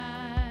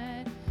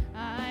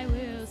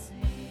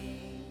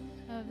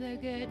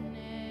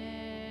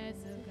goodness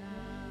of God.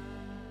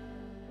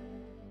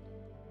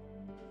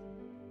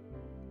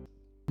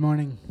 Good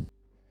morning.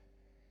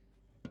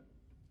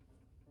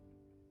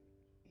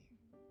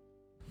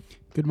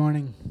 Good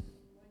morning.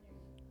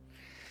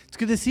 It's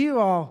good to see you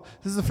all.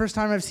 This is the first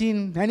time I've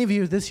seen any of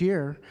you this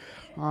year.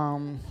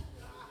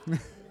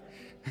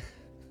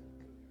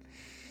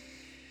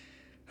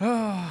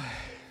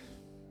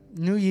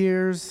 New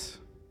Year's.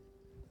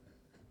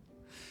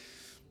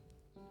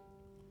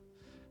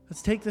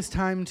 Let's take this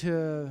time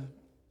to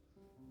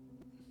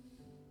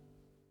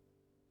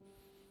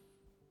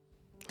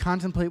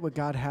contemplate what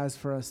God has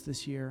for us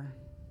this year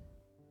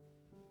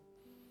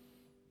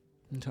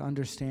and to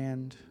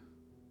understand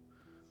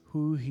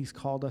who He's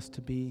called us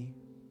to be,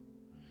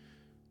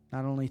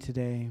 not only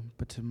today,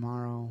 but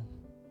tomorrow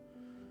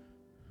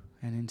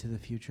and into the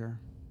future.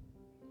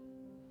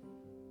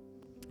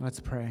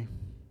 Let's pray.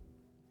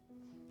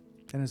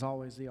 And as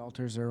always, the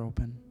altars are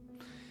open.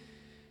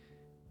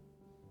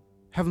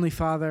 Heavenly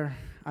Father,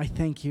 I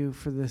thank you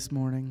for this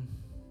morning.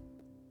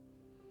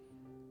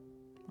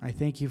 I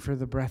thank you for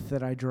the breath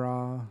that I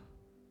draw,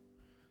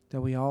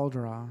 that we all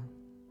draw,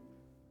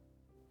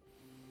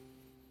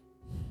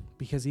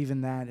 because even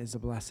that is a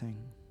blessing.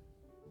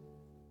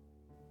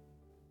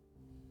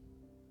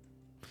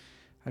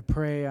 I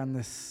pray on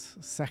this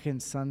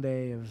second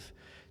Sunday of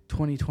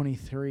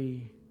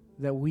 2023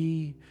 that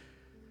we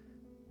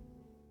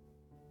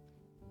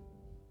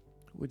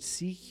would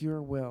seek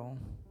your will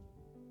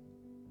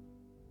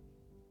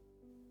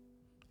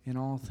in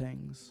all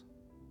things,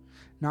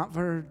 not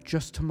for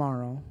just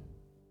tomorrow,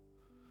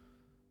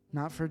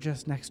 not for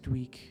just next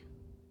week,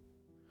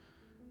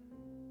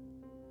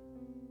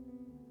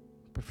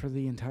 but for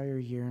the entire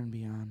year and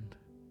beyond.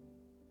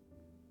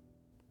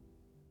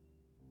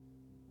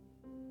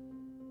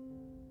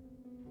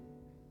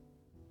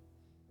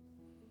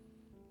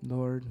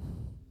 Lord,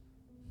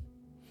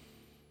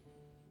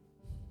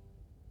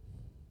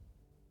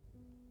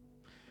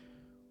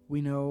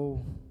 we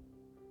know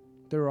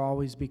there will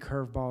always be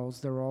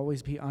curveballs. There will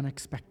always be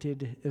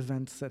unexpected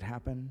events that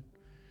happen,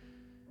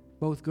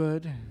 both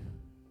good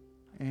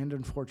and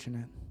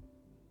unfortunate.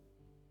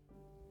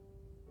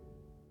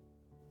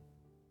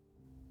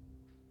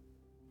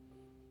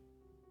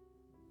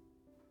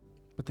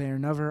 But they are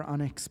never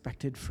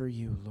unexpected for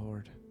you,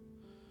 Lord.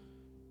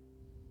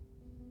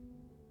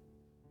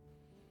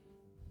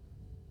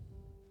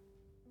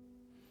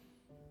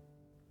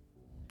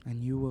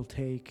 And you will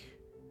take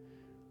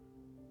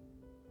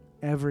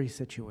every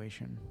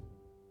situation,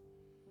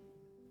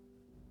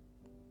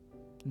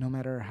 no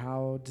matter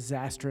how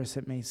disastrous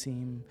it may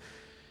seem,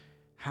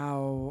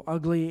 how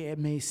ugly it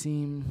may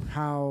seem,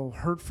 how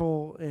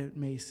hurtful it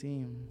may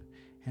seem,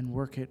 and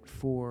work it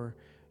for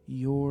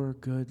your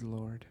good,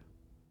 Lord.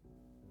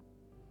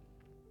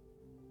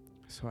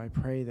 So I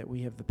pray that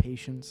we have the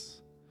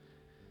patience,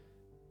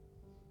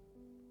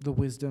 the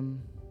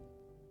wisdom,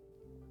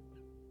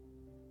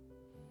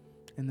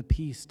 and the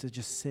peace to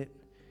just sit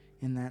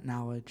in that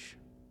knowledge.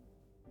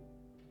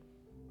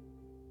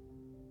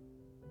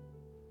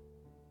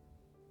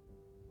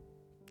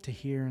 To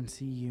hear and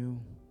see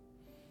you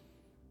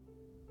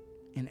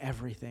in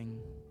everything,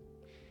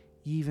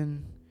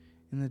 even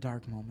in the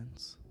dark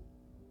moments.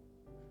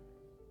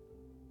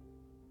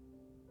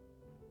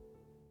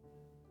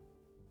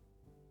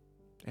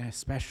 And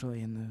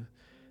especially in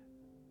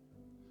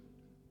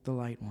the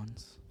light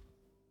ones.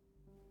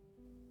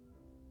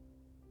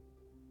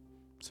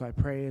 So I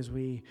pray as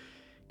we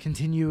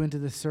continue into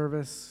the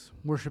service,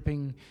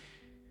 worshiping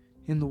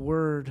in the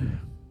Word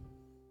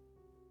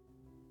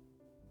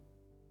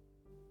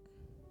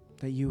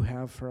that you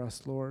have for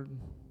us, Lord.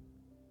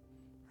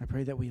 I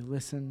pray that we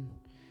listen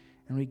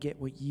and we get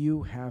what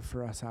you have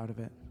for us out of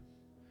it.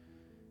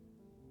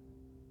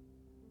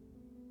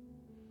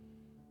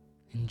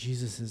 In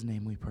Jesus'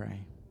 name we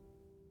pray.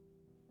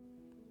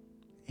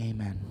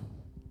 Amen.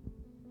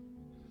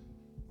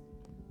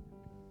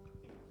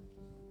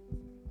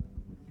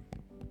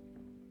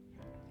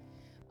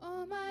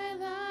 All my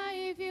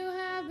life you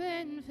have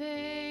been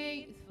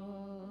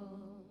faithful.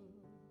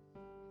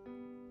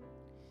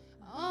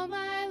 All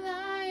my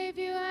life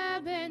you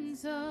have been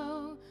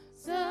so,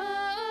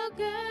 so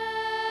good.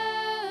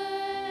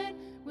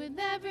 With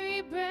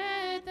every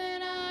breath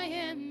that I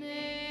am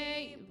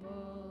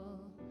able,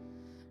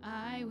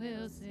 I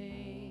will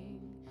sing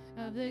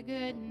of the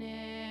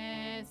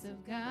goodness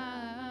of God.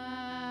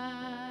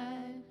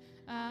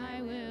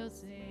 I will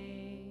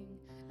sing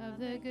of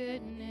the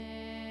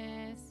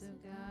goodness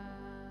of God.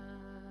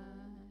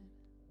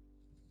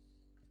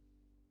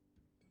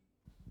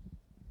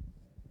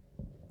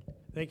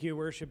 Thank you,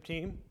 worship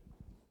team.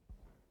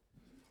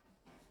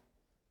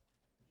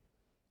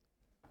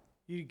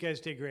 You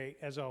guys did great,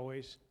 as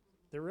always.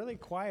 They're really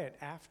quiet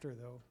after,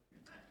 though.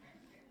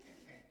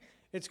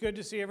 It's good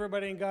to see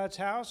everybody in God's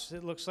house.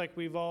 It looks like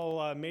we've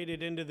all made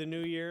it into the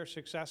new year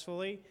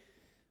successfully.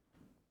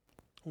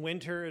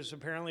 Winter is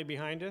apparently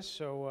behind us,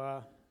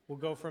 so we'll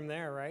go from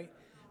there, right?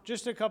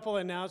 Just a couple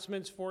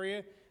announcements for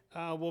you.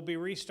 We'll be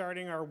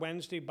restarting our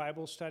Wednesday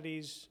Bible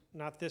studies,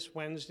 not this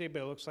Wednesday,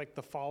 but it looks like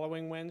the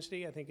following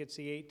Wednesday. I think it's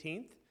the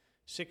 18th,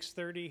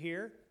 6:30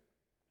 here.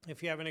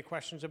 If you have any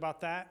questions about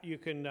that, you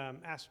can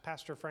ask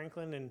Pastor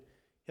Franklin, and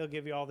he'll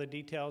give you all the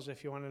details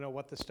if you want to know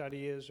what the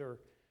study is or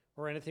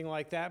anything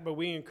like that. But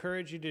we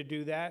encourage you to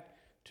do that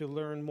to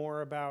learn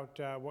more about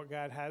what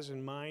God has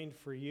in mind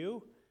for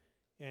you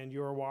and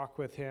your walk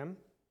with Him.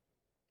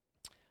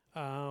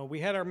 We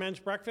had our men's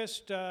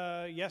breakfast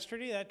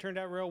yesterday. That turned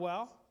out real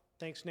well.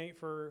 Thanks, Nate,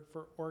 for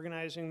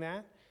organizing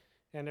that,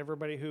 and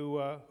everybody who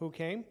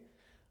came.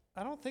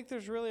 I don't think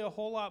there's really a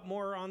whole lot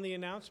more on the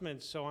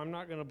announcements, so I'm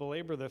not going to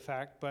belabor the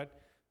fact,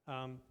 but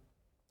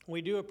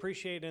we do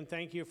appreciate and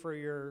thank you for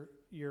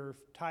your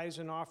tithes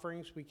and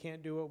offerings. We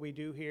can't do what we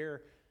do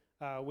here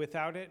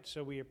without it,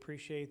 so we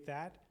appreciate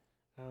that.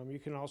 You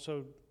can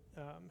also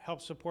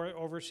help support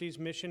overseas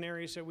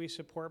missionaries that we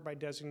support by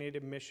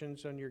designated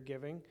missions on your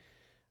giving,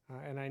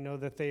 and I know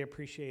that they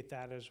appreciate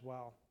that as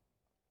well.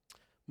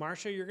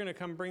 Marcia, you're going to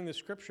come bring the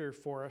scripture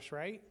for us,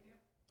 right?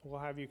 We'll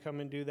have you come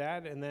and do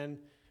that, and then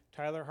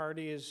Tyler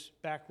Hardy is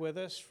back with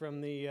us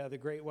from the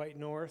Great White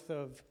North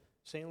of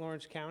St.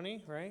 Lawrence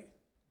County, right?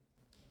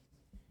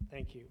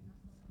 Thank you.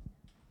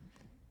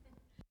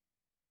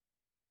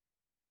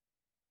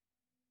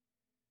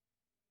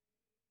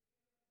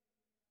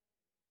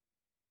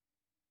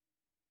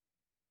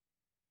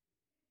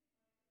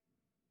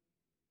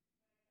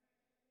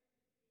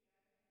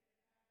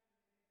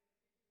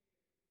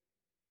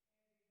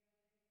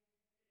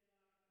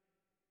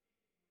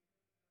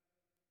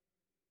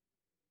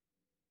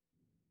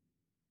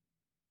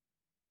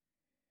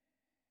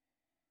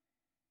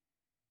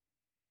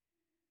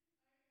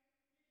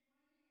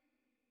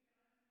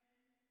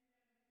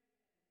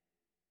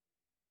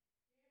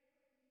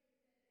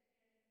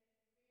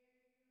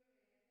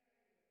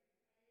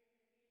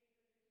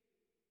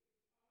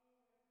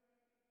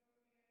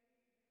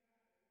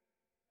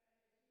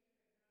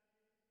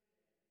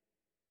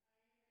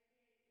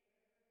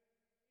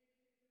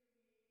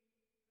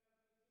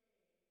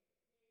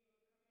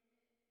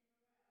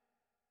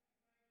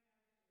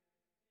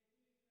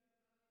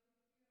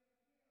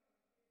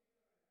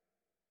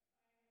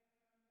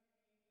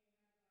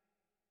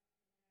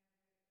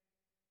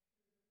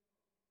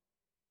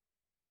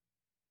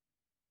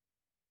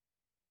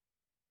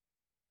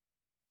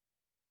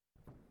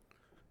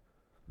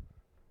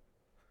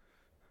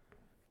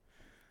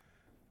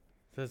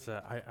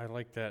 I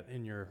like that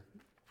in your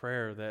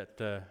prayer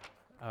that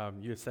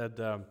you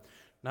said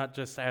not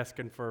just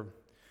asking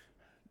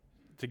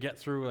to get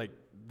through like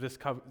this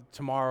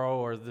tomorrow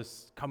or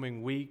this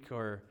coming week,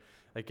 or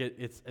like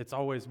it's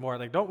always more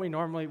like, don't we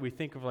normally we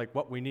think of like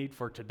what we need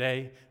for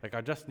today, like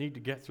I just need to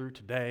get through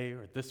today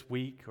or this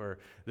week or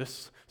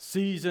this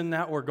season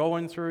that we're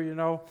going through, you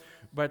know,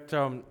 but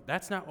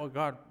that's not what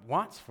God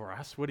wants for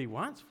us. What He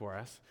wants for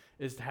us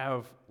is to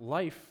have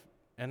life.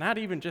 And not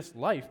even just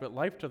life, but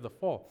life to the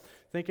full.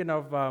 Thinking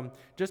of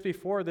just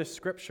before this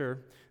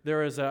scripture,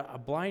 there is a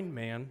blind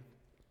man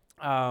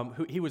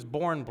who he was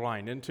born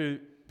blind. And to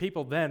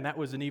people then, that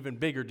was an even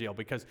bigger deal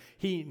because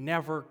he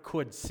never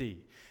could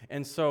see.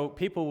 And so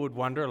people would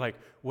wonder, like,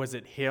 was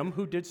it him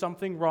who did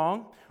something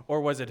wrong? Or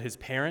was it his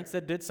parents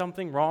that did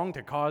something wrong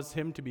to cause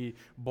him to be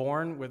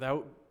born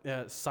without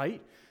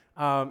sight?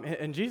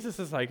 And Jesus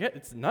is like,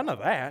 it's none of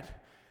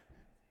that.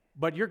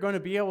 But you're going to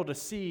be able to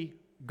see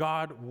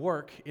God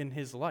work in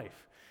his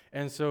life.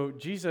 And so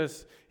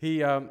Jesus,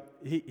 he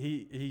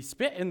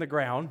spit in the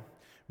ground,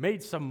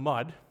 made some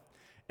mud,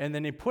 and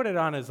then he put it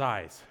on his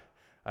eyes.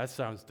 That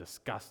sounds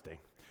disgusting.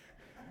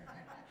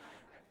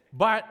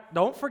 But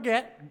don't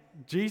forget,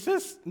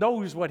 Jesus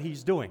knows what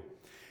he's doing.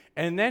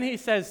 And then he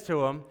says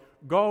to him,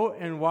 go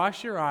and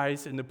wash your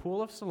eyes in the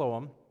pool of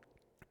Siloam.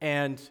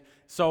 And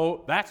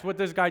so that's what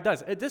this guy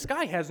does. This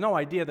guy has no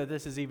idea that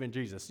this is even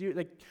Jesus.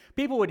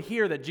 People would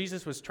hear that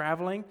Jesus was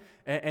traveling,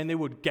 and they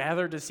would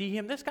gather to see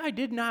him. This guy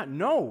did not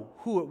know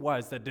who it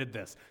was that did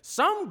this.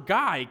 Some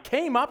guy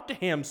came up to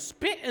him,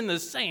 spit in the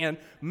sand,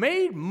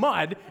 made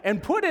mud,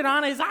 and put it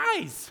on his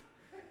eyes.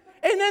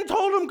 And then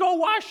told him, go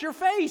wash your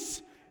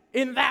face.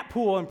 In that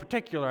pool in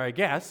particular, I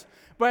guess.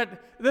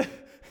 But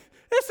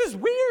this is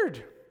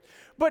weird.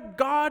 But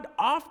God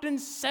often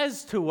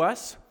says to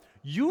us,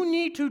 you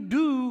need to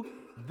do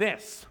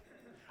this.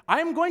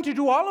 I'm going to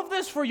do all of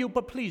this for you,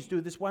 but please do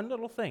this one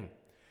little thing.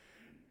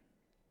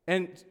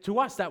 And to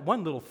us, that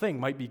one little thing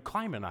might be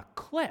climbing a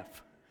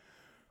cliff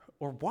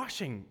or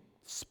washing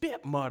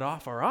spit mud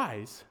off our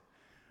eyes.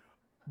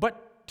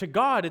 But to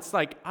God, it's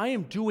like, I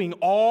am doing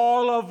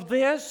all of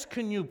this.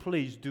 Can you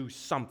please do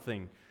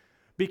something?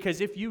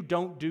 Because if you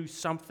don't do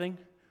something,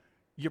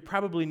 you're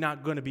probably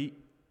not going to be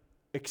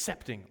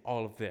accepting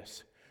all of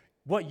this.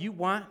 What you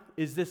want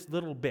is this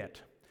little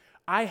bit.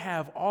 I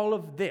have all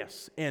of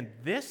this, and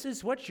this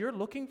is what you're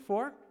looking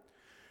for?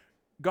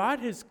 God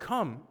has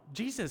come,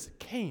 Jesus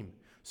came,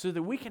 so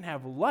that we can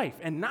have life,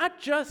 and not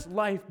just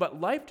life,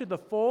 but life to the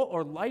full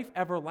or life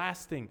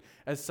everlasting,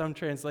 as some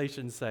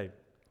translations say.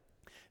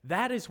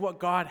 That is what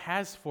God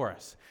has for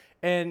us.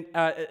 And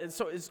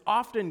so it's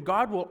often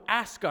God will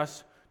ask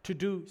us to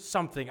do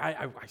something.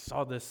 I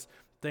saw this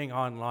thing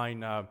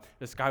online.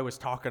 This guy was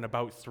talking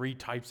about 3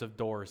 types of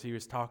doors. He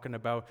was talking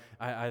about,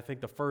 I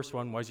think the first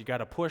one was you got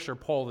to push or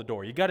pull the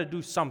door. You got to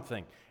do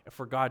something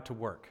for God to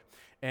work.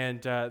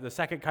 And the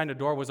second kind of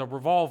door was a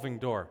revolving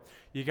door.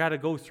 You got to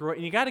go through it,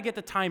 and you got to get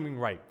the timing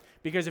right.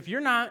 Because if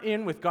you're not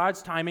in with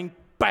God's timing,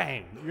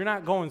 bang, you're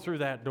not going through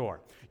that door.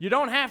 You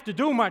don't have to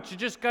do much. You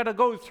just got to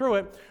go through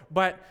it.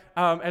 But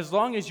as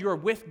long as you're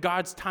with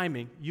God's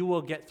timing, you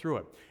will get through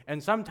it.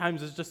 And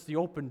sometimes it's just the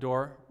open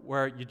door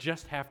where you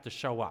just have to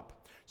show up.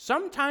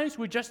 Sometimes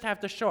we just have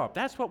to show up.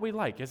 That's what we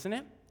like, isn't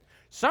it?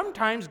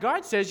 Sometimes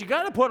God says you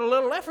got to put a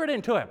little effort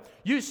into it.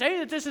 You say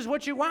that this is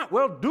what you want.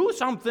 Well, do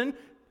something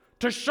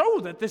to show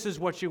that this is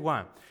what you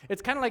want.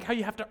 It's kind of like how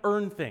you have to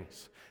earn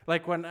things.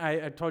 Like when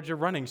I told you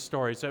running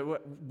stories. So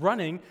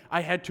running,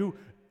 I had to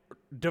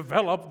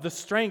develop the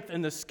strength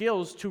and the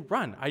skills to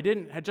run. I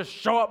didn't just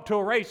show up to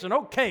a race and,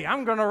 okay,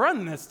 I'm going to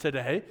run this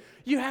today.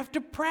 You have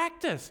to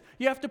practice.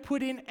 You have to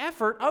put in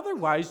effort.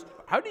 Otherwise,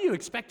 how do you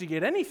expect to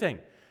get anything?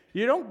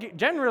 You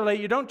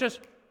don't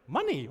just,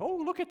 money, oh,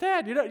 look at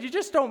that. You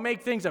just don't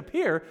make things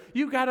appear.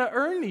 You got to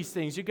earn these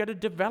things. You got to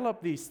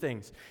develop these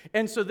things.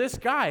 And so this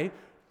guy,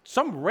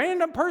 some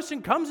random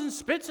person comes and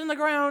spits in the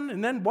ground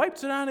and then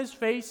wipes it on his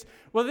face.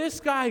 Well, this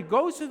guy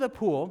goes to the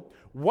pool,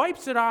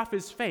 wipes it off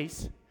his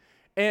face,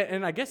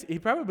 and I guess he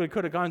probably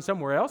could have gone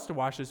somewhere else to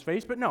wash his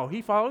face, but no,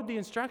 he followed the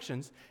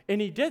instructions, and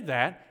he did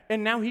that,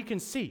 and now he can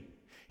see.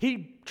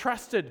 He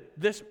trusted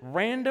this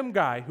random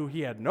guy who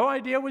he had no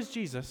idea was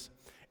Jesus,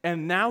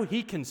 and now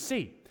he can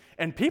see.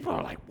 And people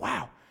are like,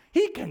 wow,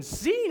 he can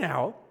see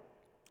now.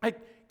 Like,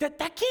 that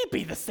can't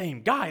be the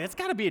same guy. It's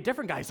got to be a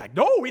different guy. He's like,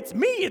 no, it's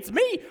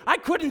me. I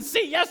couldn't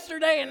see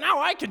yesterday, and now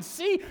I can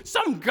see.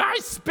 Some guy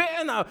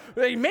spitting,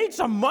 he made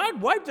some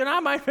mud, wiped it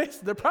on my face.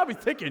 They're probably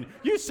thinking,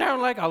 you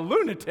sound like a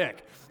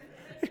lunatic.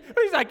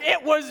 He's like,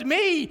 it was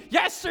me.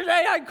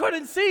 Yesterday I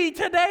couldn't see.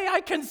 Today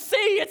I can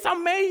see. It's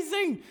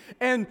amazing.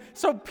 And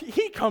so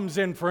he comes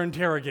in for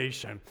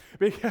interrogation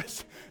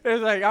because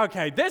it's like,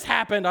 okay, this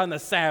happened on the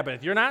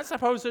Sabbath. You're not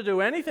supposed to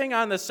do anything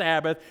on the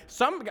Sabbath.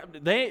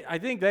 I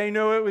think they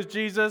knew it was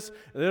Jesus.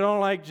 They don't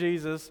like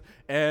Jesus.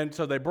 And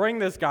so they bring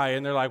this guy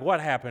in. They're like,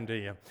 what happened to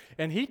you?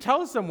 And he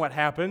tells them what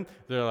happened.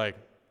 They're like,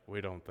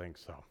 we don't think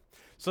so.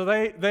 So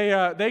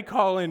they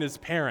call in his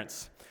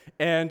parents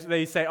and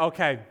they say,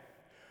 okay,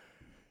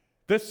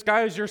 this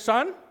guy is your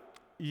son?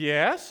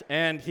 Yes.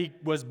 And he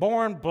was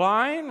born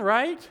blind,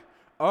 right?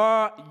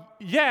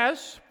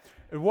 Yes.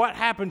 What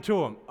happened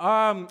to him?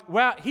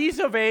 Well, he's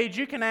of age.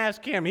 You can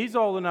ask him. He's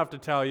old enough to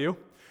tell you.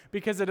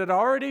 Because it had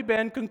already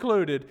been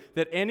concluded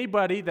that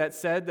anybody that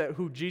said that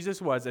who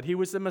Jesus was, that he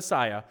was the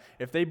Messiah,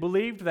 if they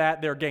believed that,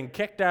 they're getting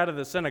kicked out of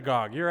the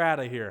synagogue. You're out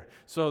of here.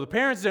 So the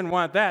parents didn't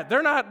want that.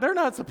 They're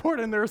not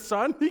supporting their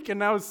son. He can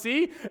now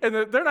see. And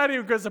they're not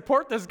even going to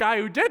support this guy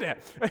who did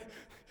it.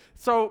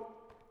 So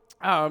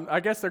I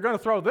guess they're going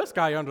to throw this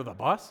guy under the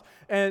bus.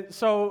 And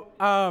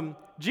so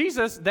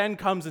Jesus then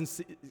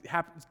comes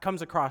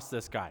across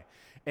this guy.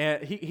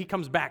 And he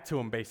comes back to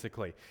him,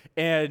 basically.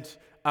 And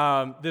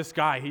this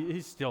guy,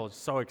 he's still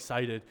so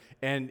excited.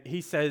 And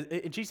he says,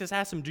 Jesus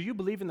asks him, do you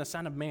believe in the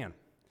Son of Man?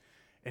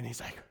 And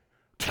he's like,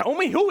 tell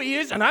me who he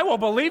is, and I will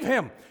believe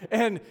him.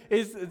 And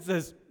it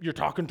says, you're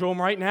talking to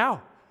him right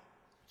now.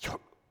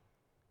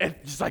 And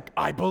he's like,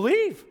 I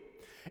believe.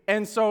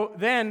 And so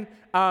then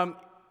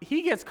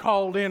he gets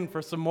called in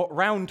for some more,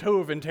 round 2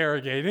 of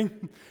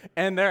interrogating,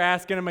 and they're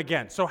asking him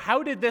again. So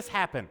how did this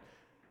happen?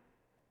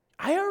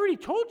 I already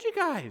told you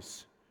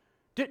guys.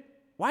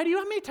 Why do you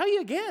want me to tell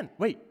you again?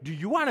 Wait, do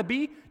you want to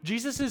be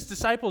Jesus'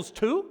 disciples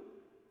too?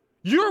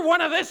 You're one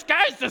of this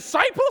guy's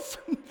disciples?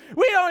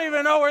 We don't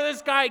even know where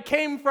this guy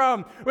came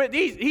from.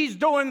 He's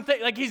doing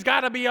things like he's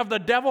got to be of the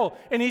devil.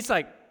 And he's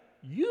like,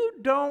 you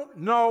don't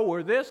know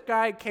where this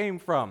guy came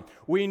from.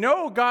 We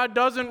know God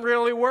doesn't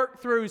really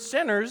work through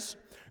sinners.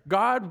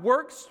 God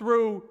works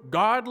through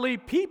godly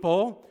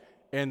people.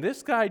 And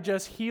this guy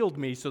just healed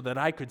me so that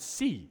I could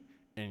see.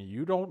 And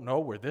you don't know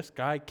where this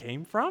guy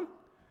came from?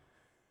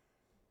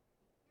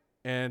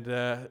 And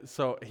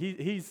so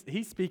he's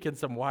speaking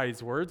some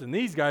wise words, and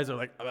these guys are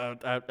like,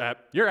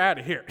 you're out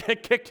of here. They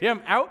kicked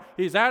him out.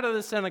 He's out of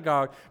the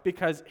synagogue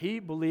because he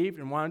believed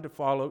and wanted to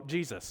follow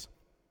Jesus.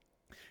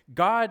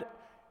 God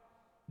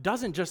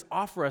doesn't just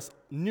offer us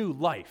new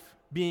life,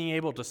 being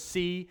able to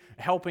see,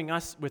 helping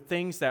us with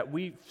things that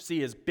we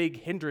see as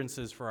big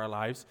hindrances for our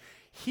lives.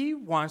 He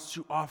wants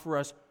to offer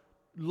us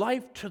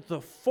life to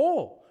the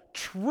full.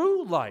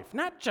 True life,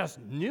 not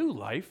just new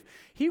life.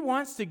 He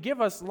wants to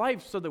give us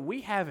life so that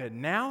we have it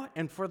now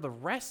and for the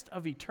rest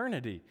of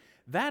eternity.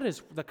 That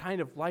is the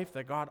kind of life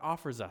that God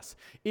offers us.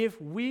 If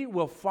we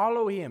will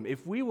follow him,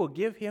 if we will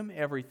give him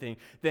everything,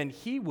 then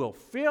he will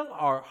fill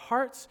our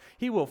hearts,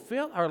 he will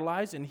fill our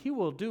lives, and he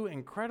will do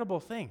incredible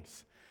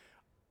things.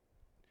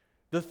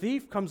 The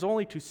thief comes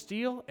only to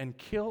steal and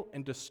kill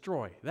and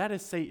destroy. That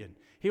is Satan.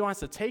 He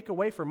wants to take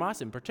away from us,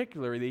 and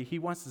particularly, he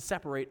wants to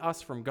separate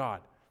us from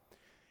God.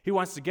 He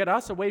wants to get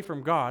us away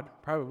from God,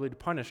 probably to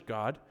punish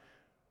God,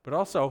 but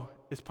also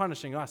is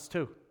punishing us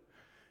too.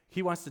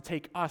 He wants to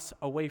take us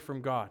away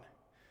from God.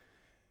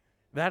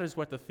 That is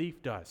what the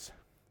thief does.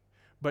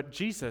 But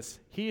Jesus,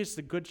 he is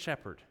the good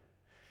shepherd.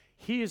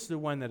 He is the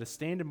one that is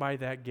standing by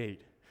that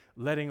gate,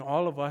 letting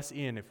all of us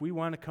in. If we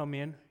want to come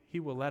in, he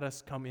will let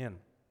us come in.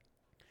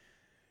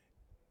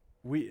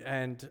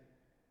 And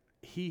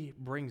he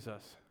brings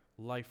us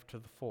life to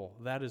the full.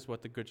 That is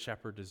what the good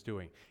shepherd is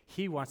doing.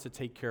 He wants to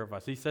take care of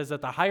us. He says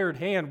that the hired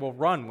hand will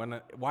run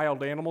when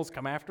wild animals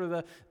come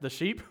after the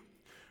sheep,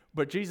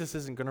 but Jesus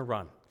isn't going to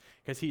run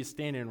because he is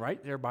standing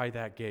right there by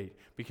that gate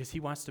because he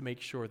wants to make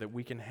sure that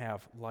we can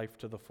have life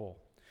to the full.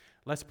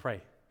 Let's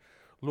pray.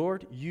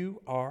 Lord,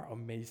 you are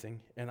amazing,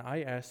 and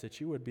I ask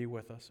that you would be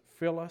with us.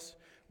 Fill us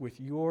with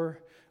your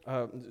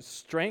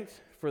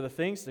strength for the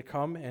things to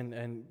come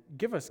and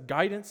give us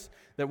guidance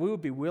that we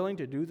would be willing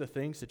to do the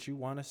things that you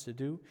want us to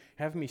do.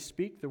 Have me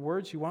speak the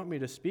words you want me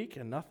to speak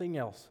and nothing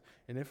else.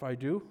 And if I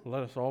do,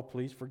 let us all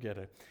please forget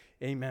it.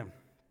 Amen.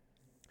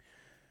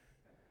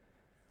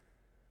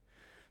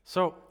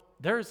 So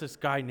there's this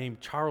guy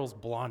named Charles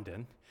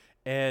Blondin,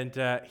 and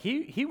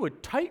he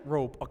would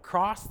tightrope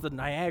across the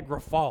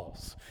Niagara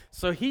Falls.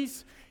 So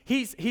he's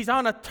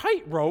on a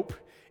tightrope,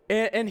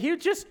 and he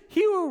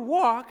would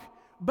walk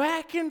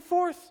back and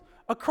forth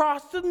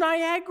across the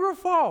Niagara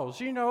Falls,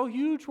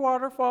 huge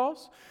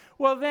waterfalls.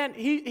 Well, then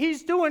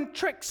he's doing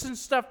tricks and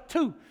stuff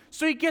too.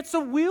 So he gets a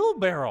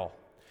wheelbarrow,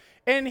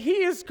 and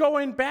he is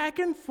going back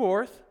and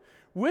forth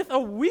with a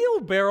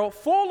wheelbarrow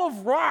full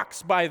of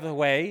rocks, by the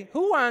way.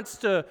 Who wants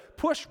to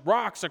push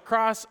rocks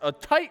across a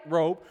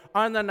tightrope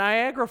on the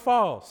Niagara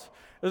Falls?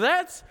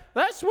 That's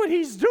what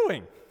he's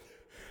doing.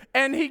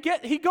 And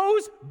he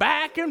goes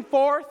back and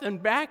forth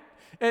and back,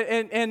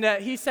 and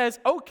he says,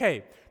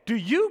 okay, do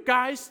you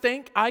guys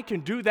think I can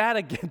do that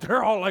again?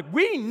 They're all like,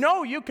 we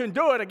know you can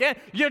do it again.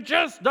 You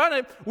just done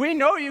it. We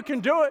know you can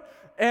do it.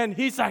 And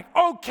he's like,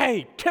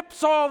 okay,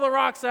 tips all the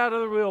rocks out of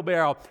the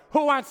wheelbarrow.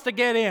 Who wants to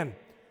get in?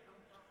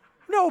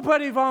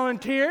 Nobody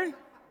volunteered.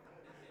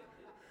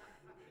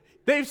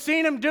 They've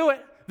seen him do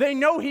it. They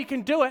know he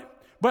can do it,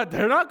 but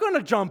they're not going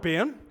to jump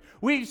in.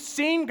 We've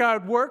seen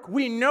God work.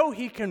 We know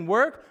he can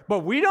work,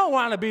 but we don't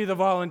want to be the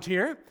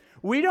volunteer.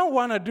 We don't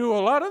want to do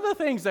a lot of the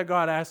things that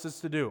God asks us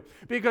to do,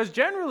 because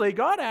generally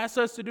God asks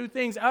us to do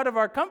things out of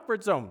our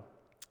comfort zone.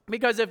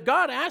 Because if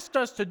God asked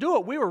us to do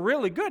what we were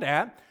really good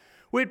at,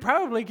 we'd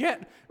probably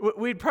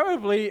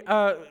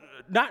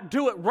not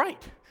do it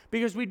right.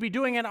 Because we'd be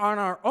doing it on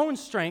our own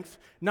strength,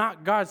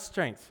 not God's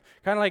strength.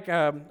 Kind of like,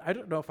 I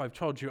don't know if I've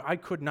told you, I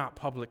could not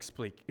public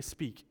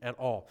speak at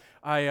all.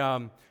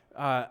 I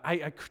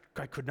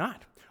could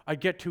not.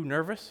 I'd get too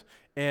nervous,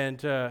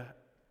 and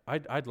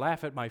I'd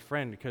laugh at my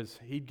friend because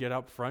he'd get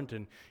up front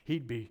and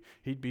he'd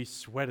be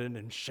sweating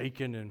and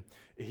shaking, and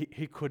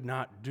he could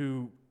not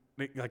do,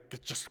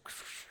 just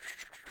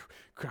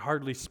could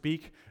hardly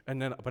speak.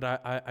 But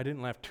I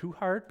didn't laugh too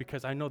hard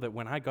because I know that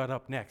when I got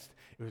up next,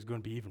 it was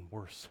going to be even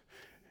worse.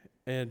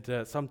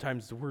 And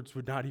sometimes the words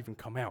would not even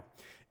come out,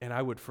 and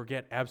I would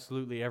forget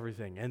absolutely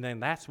everything. And then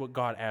that's what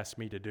God asked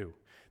me to do.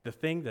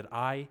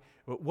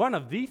 One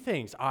of the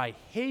things I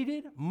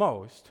hated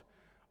most,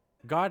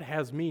 God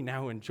has me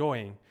now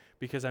enjoying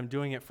because I'm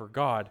doing it for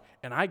God,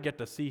 and I get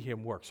to see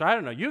him work. So I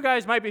don't know. You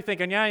guys might be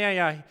thinking,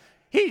 yeah.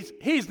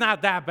 He's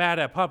not that bad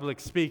at public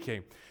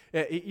speaking.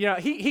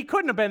 He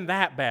couldn't have been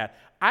that bad.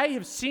 I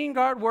have seen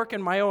God work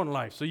in my own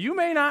life. So you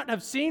may not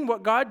have seen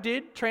what God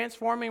did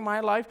transforming my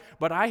life,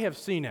 but I have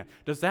seen it.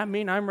 Does that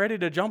mean I'm ready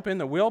to jump in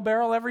the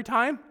wheelbarrow every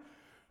time?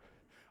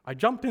 I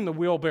jumped in the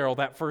wheelbarrow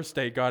that first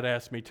day God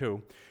asked me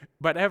to.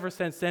 But ever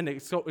since then,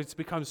 it's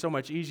become so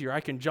much easier.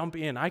 I can jump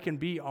in. I can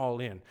be all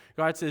in.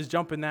 God says,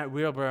 jump in that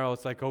wheelbarrow.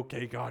 It's like,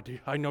 okay, God,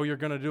 I know you're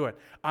going to do it.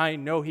 I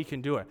know he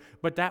can do it.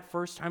 But that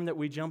first time that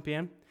we jump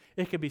in,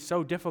 it can be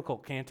so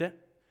difficult, can't it?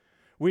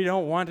 We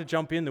don't want to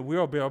jump in the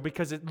wheelbarrow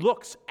because it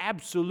looks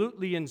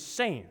absolutely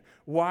insane.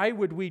 Why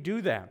would we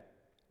do that?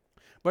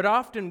 But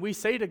often we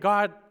say to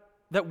God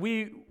that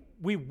we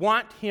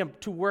want him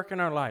to work in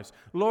our lives.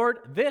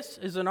 Lord, this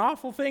is an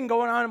awful thing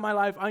going on in my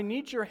life. I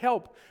need your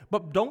help,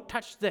 but don't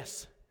touch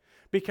this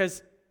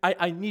because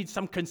I need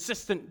some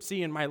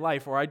consistency in my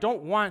life, or I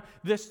don't want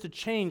this to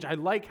change. I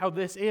like how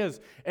this is.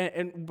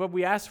 But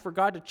we ask for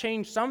God to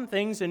change some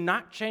things and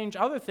not change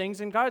other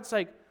things. And God's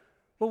like,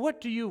 well,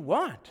 what do you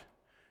want?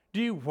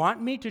 Do you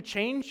want me to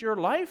change your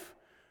life?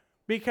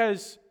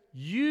 Because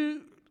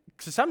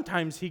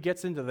sometimes he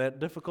gets into that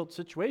difficult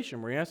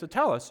situation where he has to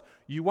tell us,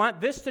 you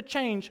want this to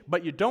change,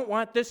 but you don't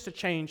want this to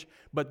change,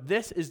 but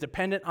this is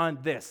dependent on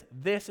this.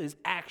 This is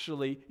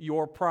actually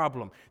your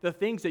problem. The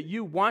things that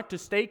you want to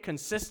stay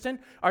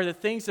consistent are the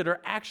things that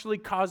are actually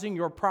causing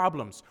your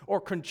problems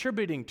or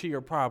contributing to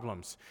your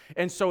problems.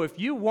 And so if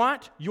you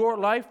want your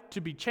life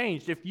to be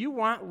changed, if you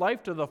want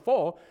life to the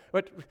full,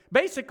 but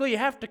basically you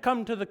have to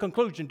come to the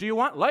conclusion, do you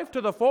want life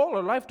to the full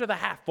or life to the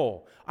half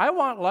full? I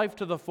want life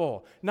to the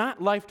full, not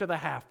life to the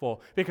half full.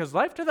 full, because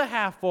life to the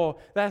half full,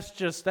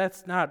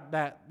 that's not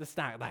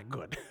that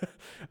good.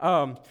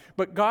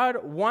 But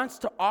God wants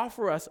to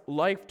offer us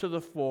life to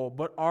the full,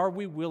 but are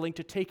we willing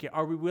to take it?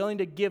 Are we willing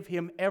to give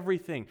him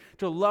everything,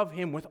 to love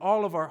him with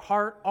all of our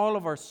heart, all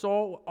of our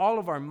soul, all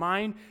of our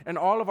mind, and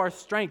all of our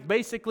strength?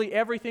 Basically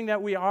everything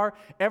that we are,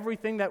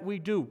 everything that we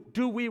do.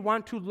 Do we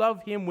want to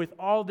love him with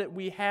all that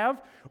we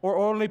have, or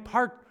only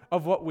part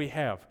of what we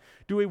have?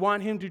 Do we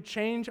want him to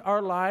change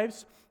our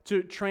lives,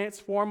 to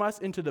transform us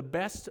into the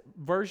best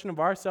version of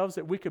ourselves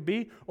that we could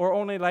be, or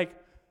only like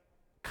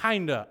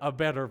kinda a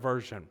better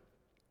version?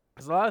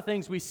 Because a lot of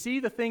things, we see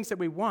the things that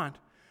we want,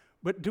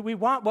 but do we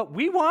want what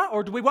we want,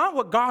 or do we want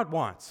what God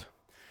wants?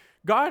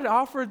 God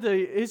offered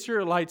the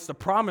Israelites the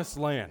promised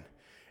land,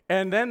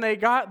 and then they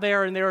got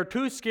there and they were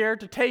too scared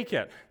to take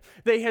it.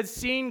 They had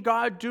seen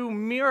God do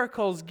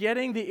miracles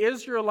getting the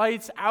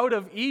Israelites out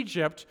of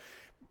Egypt,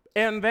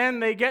 and then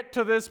they get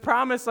to this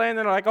promised land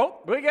and they're like,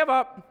 oh, we give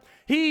up.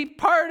 He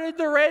parted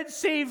the Red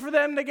Sea for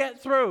them to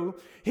get through.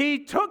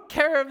 He took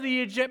care of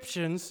the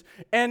Egyptians,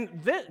 and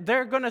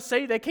they're going to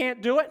say they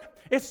can't do it.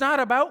 It's not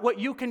about what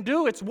you can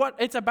do. It's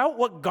about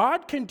what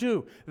God can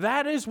do.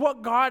 That is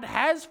what God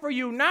has for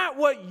you, not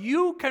what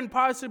you can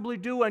possibly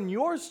do on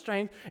your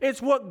strength.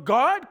 It's what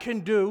God can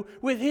do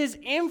with his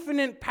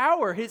infinite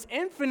power, his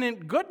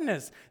infinite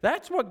goodness.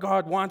 That's what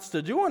God wants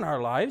to do in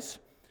our lives.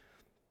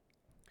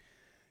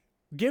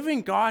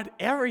 Giving God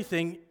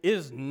everything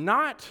it's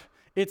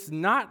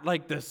not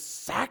like the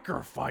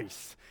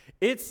sacrifice.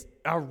 It's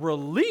a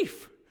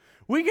relief.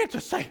 We get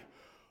to say,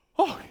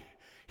 oh,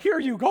 here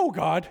you go,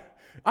 God.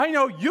 I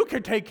know you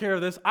can take care of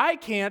this. I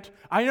can't.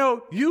 I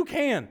know you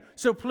can.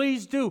 So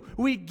please do.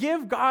 We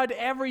give God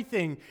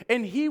everything,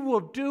 and he will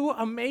do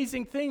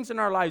amazing things in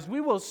our lives. We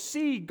will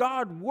see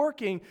God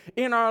working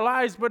in our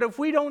lives, but if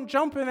we don't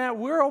jump in that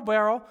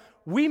wheelbarrow,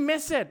 we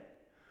miss it,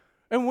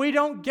 and we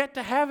don't get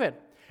to have it.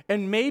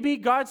 And maybe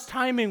God's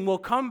timing will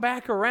come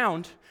back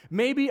around.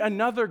 Maybe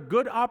another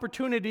good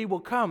opportunity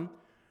will come,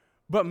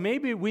 but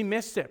maybe we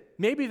missed it.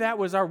 Maybe that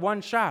was our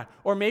one shot.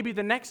 Or maybe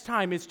the next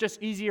time it's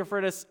just easier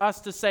for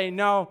us to say,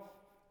 no,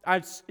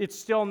 it's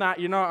still not,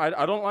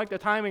 I don't like the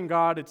timing,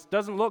 God. It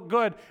doesn't look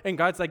good. And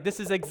God's like, this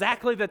is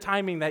exactly the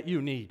timing that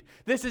you need.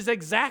 This is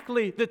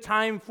exactly the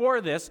time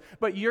for this,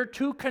 but you're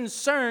too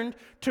concerned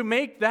to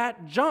make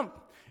that jump.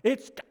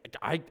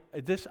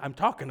 I'm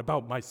talking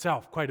about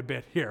myself quite a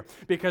bit here,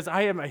 because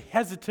I am a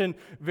hesitant,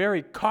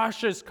 very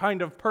cautious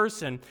kind of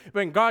person.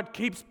 When God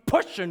keeps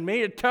pushing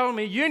me and telling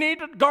me, you need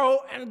to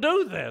go and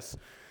do this.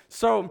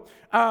 So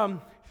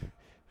I'm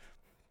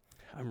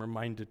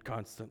reminded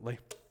constantly.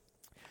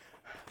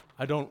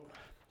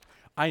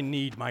 I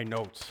need my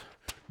notes.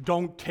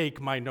 Don't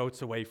take my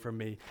notes away from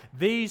me.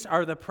 These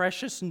are the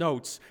precious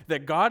notes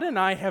that God and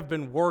I have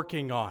been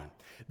working on.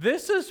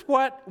 This is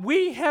what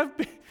we have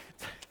been.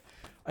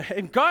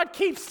 And God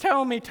keeps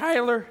telling me,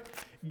 Tyler,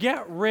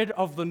 get rid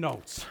of the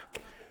notes.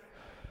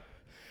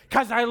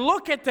 Because I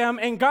look at them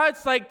and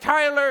God's like,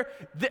 Tyler,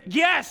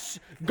 yes,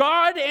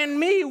 God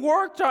and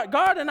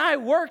I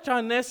worked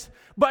on this,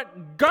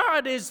 but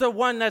God is the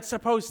one that's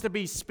supposed to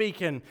be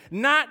speaking,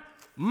 not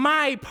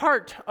my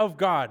part of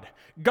God.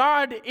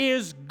 God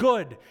is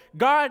good.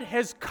 God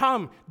has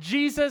come.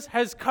 Jesus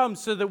has come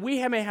so that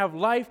we may have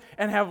life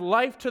and have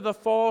life to the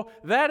full.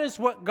 That is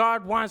what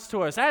God wants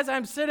to us. As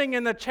I'm sitting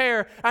in the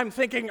chair, I'm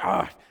thinking,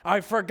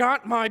 I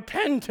forgot my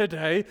pen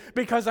today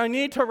because I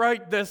need to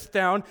write this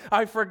down.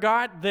 I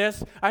forgot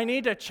this. I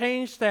need to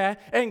change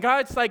that. And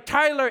God's like,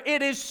 Tyler,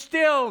 it is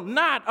still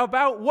not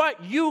about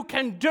what you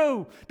can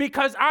do,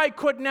 because I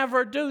could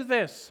never do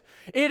this.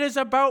 It is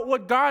about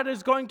what God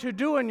is going to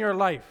do in your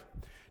life.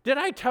 Did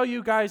I tell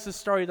you guys the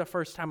story the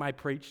first time I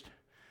preached?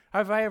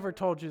 Have I ever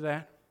told you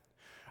that?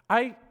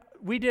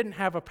 We didn't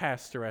have a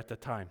pastor at the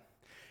time.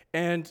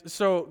 And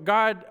so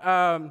God,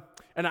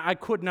 and I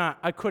could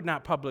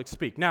not public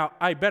speak. Now,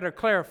 I better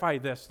clarify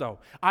this, though.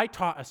 I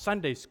taught a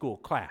Sunday school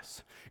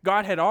class.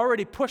 God had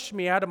already pushed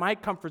me out of my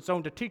comfort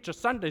zone to teach a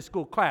Sunday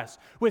school class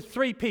with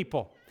 3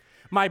 people.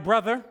 My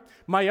brother,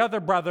 my other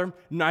brother,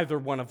 neither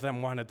one of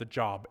them wanted the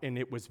job, and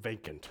it was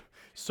vacant.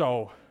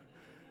 So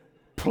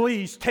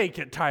please take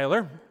it,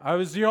 Tyler. I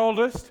was the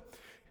oldest,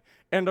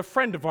 and a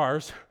friend of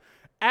ours,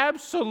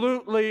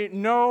 absolutely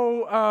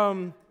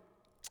no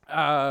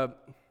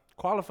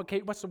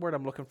qualification. What's the word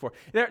I'm looking for?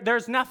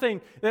 There's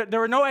nothing. There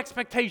were no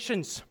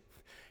expectations.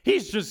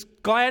 He's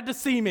just glad to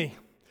see me.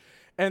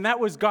 And that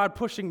was God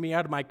pushing me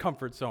out of my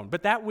comfort zone.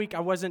 But that week, I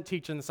wasn't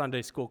teaching the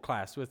Sunday school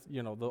class with,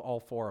 all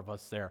 4 of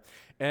us there.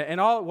 And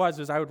all it was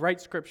is I would write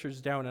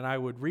scriptures down, and I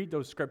would read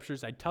those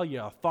scriptures. I'd tell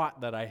you a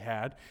thought that I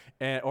had,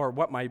 or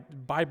what my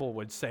Bible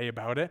would say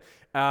about it.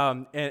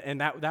 And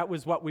that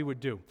was what we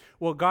would do.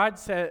 Well, God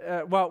said,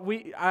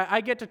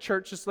 I get to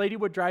church. This lady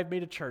would drive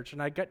me to church,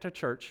 and I get to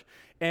church.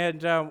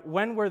 And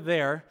when we're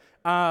there,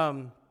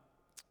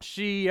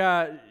 she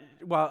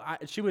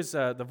was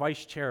the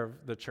vice chair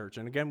of the church,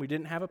 and again, we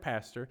didn't have a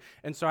pastor,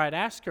 and so I'd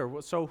ask her,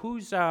 so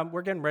who's,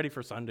 we're getting ready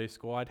for Sunday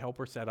school, I'd help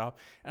her set up,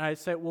 and I'd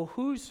say, well,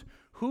 who's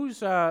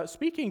who's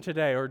speaking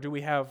today? Or do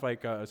we have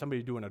like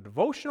somebody doing a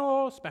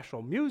devotional,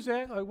 special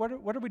music? Like,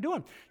 what are we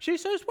doing? She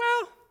says,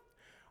 well,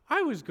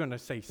 I was going to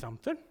say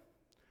something,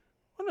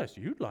 unless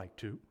you'd like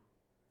to.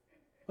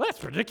 Well,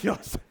 that's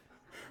ridiculous.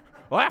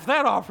 Laugh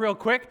that off real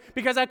quick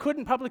because I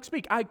couldn't public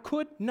speak. I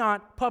could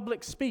not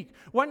public speak.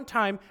 One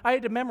time, I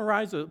had to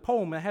memorize a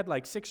poem that had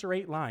like 6 or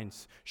 8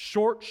 lines.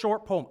 Short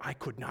poem. I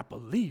could not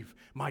believe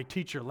my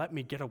teacher let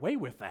me get away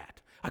with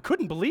that. I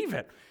couldn't believe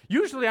it.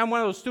 Usually, I'm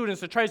one of those students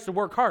that tries to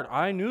work hard.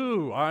 I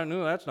knew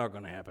that's not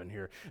going to happen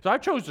here. So I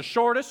chose the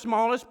shortest,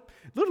 smallest,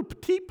 little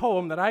petite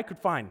poem that I could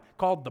find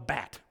called The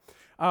Bat.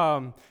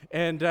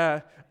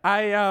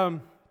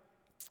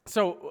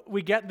 So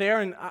we get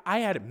there, and I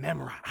had it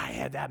memorized. I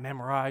had that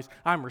memorized.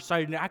 I'm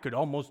reciting it. I could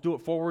almost do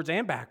it forwards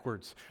and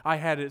backwards. I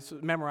had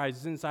it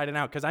memorized inside and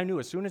out because I knew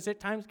as soon as it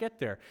times get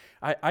there,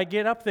 I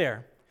get up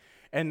there.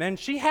 And then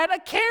she had a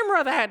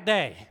camera that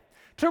day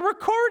to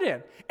record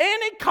it,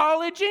 and a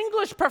college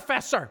English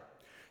professor.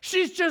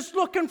 She's just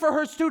looking for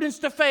her students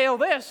to fail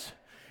this.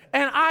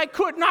 And I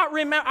could not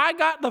remember. I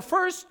got the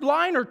first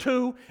line or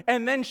 2,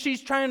 and then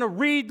she's trying to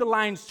read the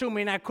lines to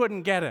me, and I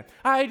couldn't get it.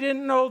 I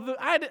didn't know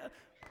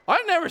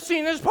I'd never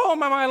seen this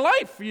poem in my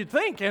life, you'd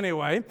think,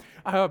 anyway.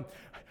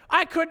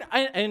 I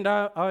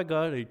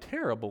got a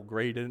terrible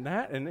grade in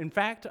that, and in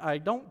fact, I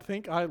don't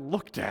think I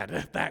looked at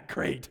it that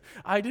great.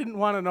 I didn't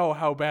want to know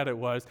how bad it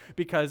was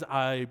because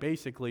I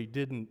basically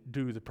didn't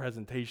do the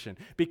presentation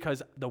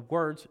because the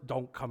words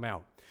don't come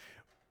out.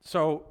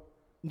 So,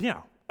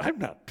 yeah, I'm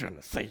not going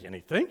to say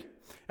anything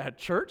at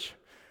church.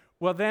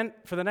 Well, then,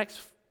 for the next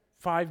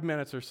 5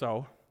 minutes or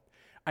so,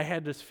 I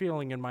had this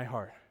feeling in my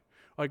heart.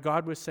 Like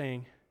God was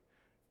saying,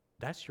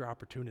 that's your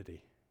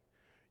opportunity.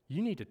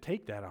 You need to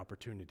take that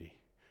opportunity.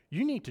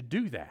 You need to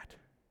do that.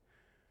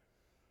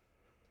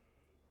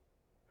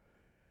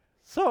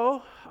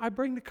 So I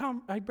bring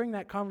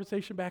that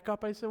conversation back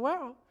up. I said,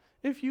 well,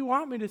 if you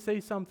want me to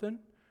say something,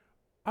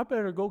 I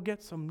better go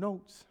get some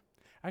notes.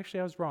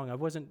 Actually, I was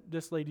wrong.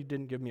 This lady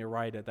didn't give me a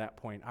ride at that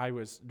point. I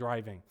was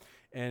driving.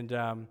 And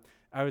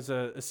I was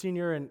a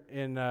senior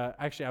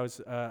actually I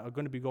was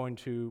going to be going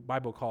to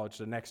Bible college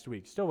the next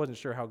week. Still wasn't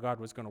sure how God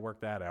was going to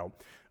work that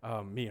out,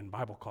 me in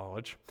Bible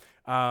college.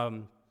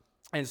 And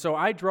so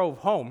I drove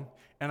home,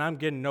 and I'm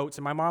getting notes,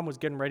 and my mom was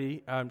getting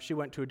ready. She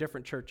went to a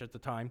different church at the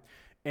time,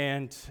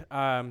 and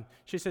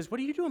she says, what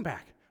are you doing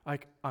back?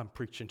 Like, I'm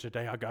preaching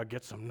today. I got to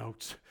get some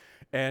notes.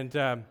 And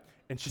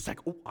she's like,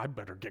 oh, I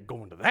better get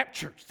going to that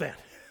church then.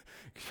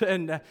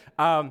 And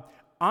on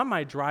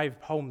my drive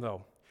home,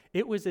 though,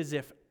 it was as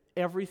if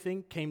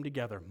everything came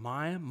together.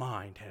 My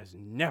mind has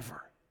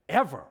never,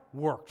 ever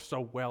worked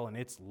so well in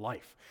its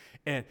life.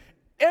 And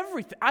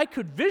everything, I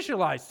could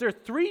visualize. There are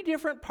 3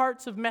 different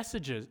parts of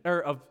messages,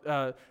 or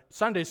of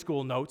Sunday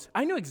school notes.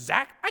 I knew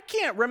I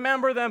can't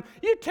remember them.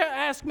 You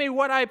ask me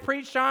what I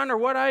preached on or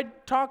what I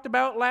talked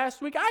about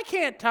last week. I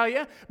can't tell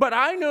you, but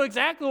I knew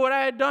exactly what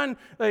I had done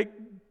like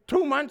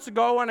 2 months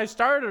ago when I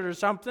started or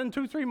something,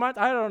 2-3 months,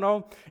 I don't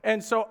know.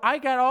 And so I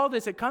got all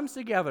this. It comes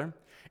together.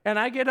 And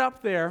I get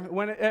up there,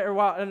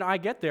 and I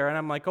get there, and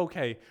I'm like,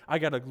 okay, I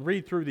got to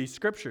read through these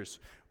scriptures.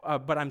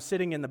 But I'm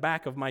sitting in the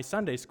back of my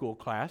Sunday school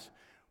class.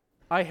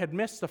 I had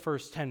missed the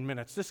first 10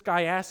 minutes. This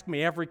guy asked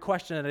me every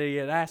question that he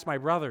had asked my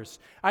brothers.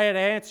 I had to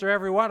answer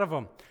every one of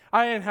them.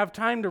 I didn't have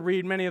time to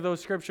read many of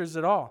those scriptures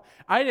at all.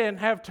 I didn't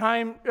have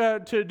time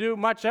to do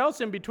much else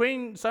in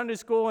between Sunday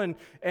school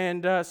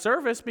and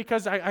service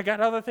because I got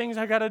other things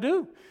I got to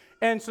do.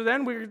 And so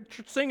then we're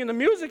singing the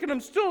music, and I'm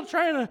still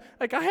trying to,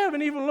 I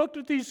haven't even looked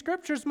at these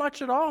scriptures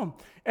much at all.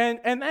 And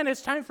then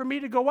it's time for me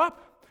to go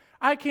up.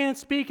 I can't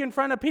speak in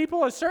front of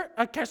people. I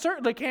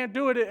certainly can't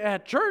do it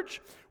at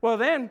church. Well,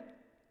 then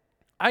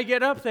I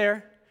get up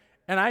there,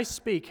 and I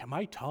speak.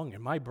 My tongue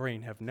and my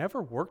brain have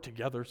never worked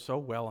together so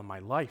well in my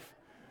life.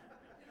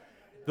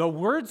 The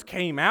words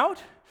came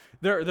out.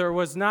 There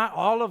was not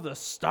all of the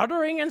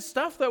stuttering and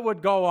stuff that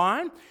would go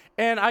on.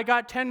 And I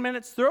got 10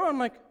 minutes through, and I'm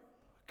like,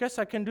 guess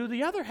I can do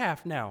the other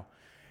half now.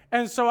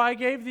 And so I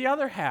gave the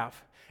other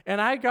half, and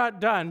I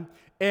got done,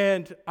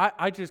 and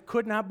I just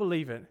could not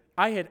believe it.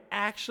 I had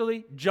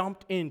actually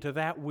jumped into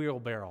that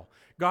wheelbarrow.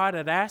 God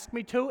had asked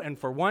me to, and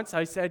for once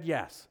I said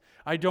yes.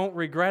 I don't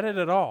regret it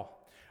at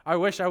all. I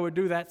wish I would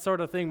do that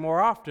sort of thing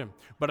more often,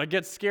 but I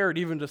get scared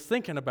even just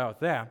thinking about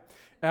that.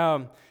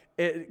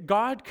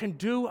 God can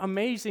do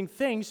amazing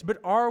things, but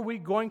are we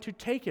going to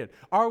take it?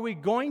 Are we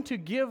going to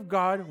give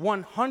God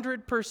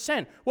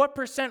 100%? What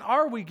percent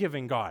are we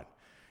giving God?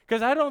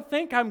 Because I don't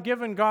think I'm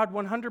giving God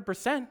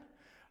 100%.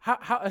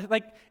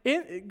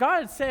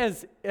 God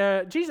says,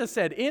 Jesus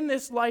said, in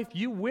this life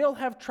you will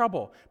have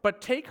trouble,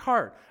 but take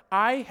heart.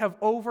 I have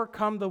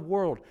overcome the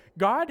world.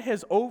 God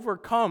has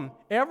overcome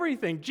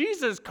everything.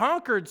 Jesus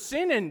conquered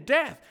sin and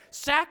death,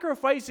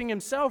 sacrificing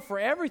himself for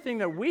everything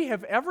that we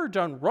have ever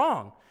done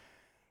wrong.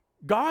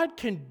 God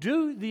can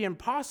do the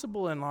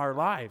impossible in our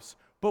lives,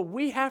 but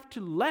we have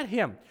to let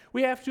him.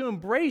 We have to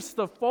embrace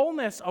the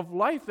fullness of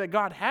life that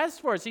God has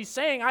for us. He's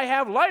saying, I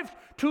have life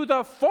to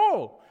the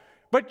full.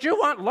 But you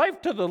want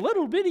life to the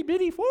little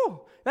bitty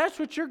full. That's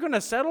what you're going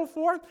to settle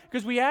for?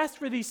 Because we asked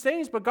for these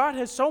things, but God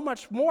has so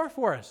much more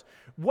for us.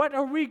 What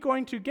are we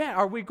going to get?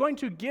 Are we going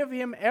to give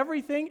him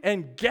everything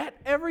and get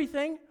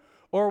everything?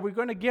 Or are we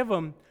going to give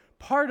him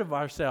part of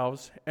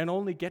ourselves and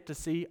only get to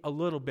see a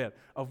little bit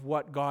of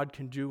what God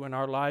can do in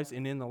our lives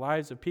and in the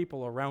lives of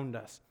people around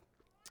us?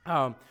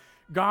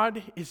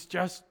 God is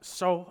just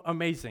so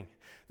amazing.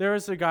 There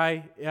is a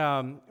guy,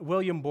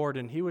 William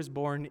Borden. He was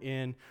born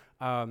in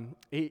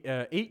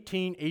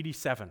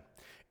 1887.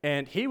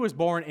 And he was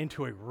born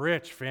into a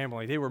rich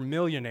family. They were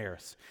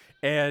millionaires.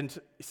 And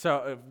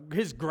so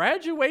his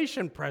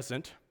graduation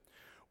present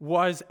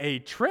was a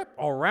trip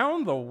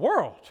around the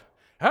world.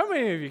 How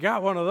many of you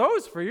got one of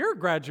those for your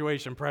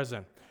graduation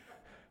present?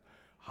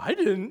 I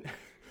didn't.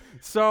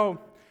 So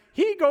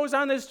he goes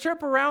on this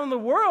trip around the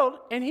world,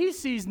 and he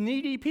sees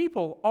needy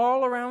people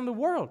all around the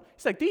world.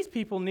 He's like, these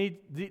people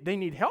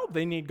need help.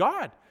 They need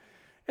God.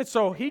 And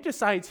so he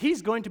decides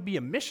he's going to be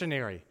a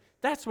missionary.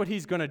 That's what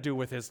he's going to do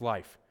with his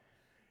life.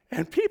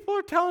 And people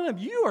are telling him,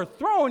 you are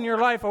throwing your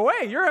life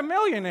away. You're a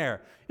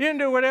millionaire. You can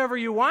do whatever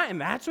you want,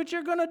 and that's what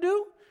you're going to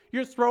do?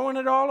 You're throwing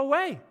it all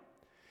away.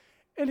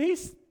 And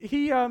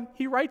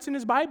he writes in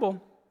his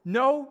Bible,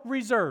 no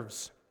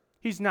reserves.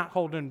 He's not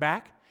holding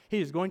back. He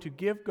is going to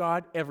give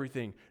God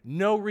everything.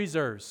 No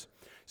reserves.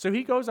 So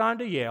he goes on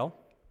to Yale,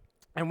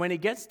 and when he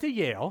gets to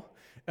Yale,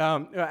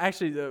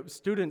 actually the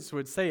students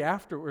would say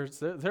afterwards,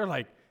 they're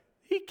like,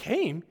 he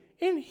came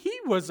and he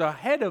was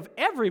ahead of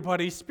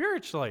everybody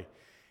spiritually.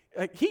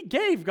 He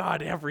gave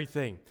God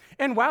everything.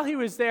 And while he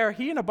was there,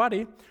 he and a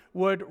buddy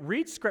would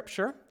read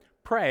scripture,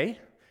 pray,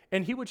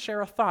 and he would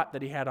share a thought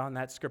that he had on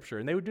that scripture.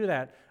 And they would do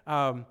that.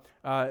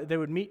 They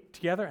would meet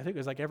together, I think it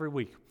was like every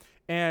week.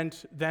 And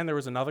then there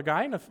was another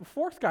guy and a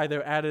fourth guy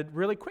that added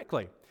really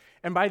quickly.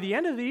 And by the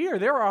end of the year,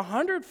 there were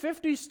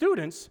 150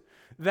 students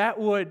that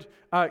would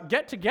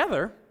get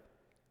together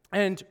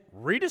and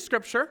read a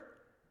scripture,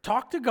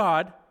 talk to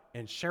God,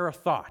 and share a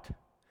thought.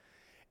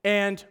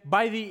 And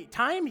by the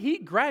time he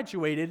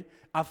graduated,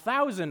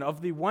 1,000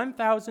 of the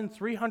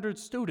 1,300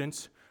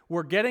 students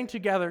were getting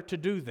together to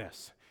do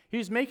this.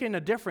 He's making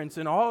a difference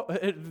in all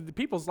the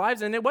people's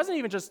lives. And it wasn't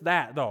even just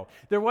that, though.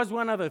 There was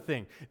one other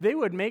thing. They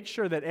would make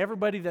sure that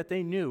everybody that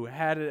they knew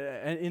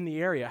in the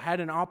area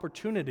had an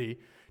opportunity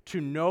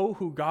to know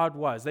who God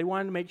was. They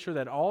wanted to make sure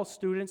that all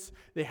students,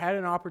 they had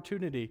an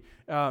opportunity,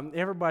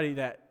 everybody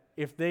that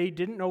if they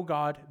didn't know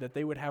God, that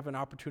they would have an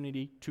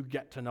opportunity to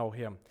get to know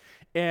him.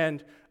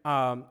 And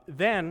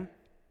then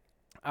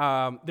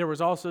there was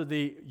also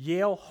the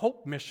Yale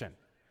Hope Mission.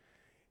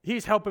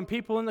 He's helping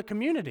people in the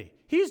community.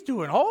 He's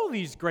doing all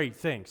these great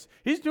things.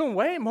 He's doing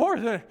way more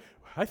than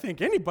I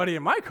think anybody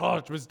in my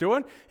college was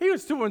doing. He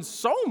was doing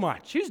so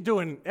much. He's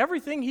doing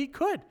everything he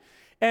could.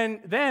 And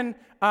then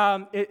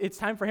it's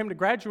time for him to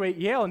graduate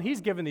Yale, and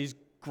he's given these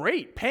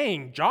great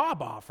paying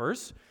job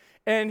offers.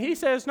 And he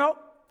says, no,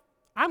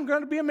 I'm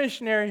going to be a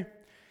missionary.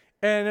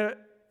 And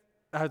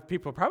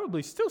people are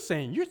probably still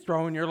saying, you're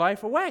throwing your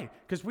life away.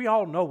 Because we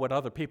all know what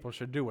other people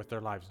should do with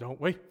their lives,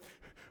 don't we?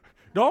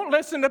 Don't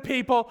listen to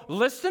people.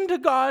 Listen to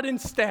God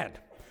instead.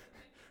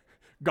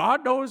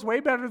 God knows way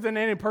better than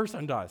any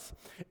person does.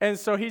 And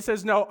so he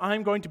says, no,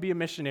 I'm going to be a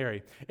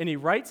missionary. And he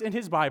writes in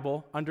his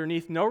Bible,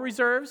 underneath no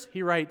reserves,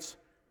 he writes,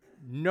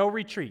 no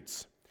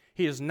retreats.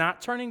 He is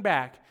not turning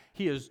back.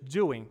 He is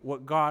doing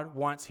what God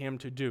wants him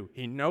to do.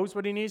 He knows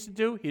what he needs to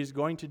do. He's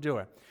going to do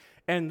it.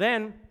 And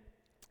then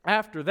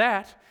after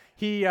that,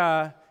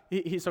 so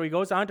he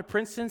goes on to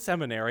Princeton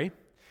Seminary,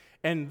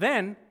 and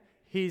then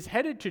he's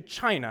headed to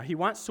China. He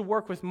wants to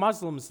work with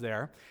Muslims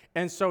there,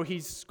 and so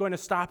he's going to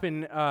stop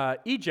in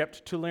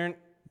Egypt to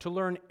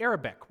learn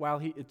Arabic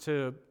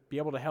to be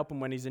able to help him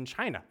when he's in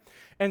China.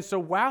 And so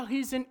while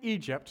he's in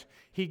Egypt,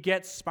 he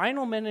gets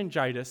spinal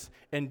meningitis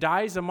and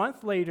dies a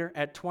month later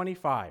at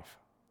 25.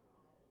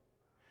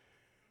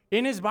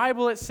 In his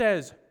Bible it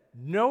says,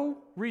 no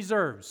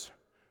reserves,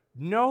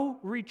 no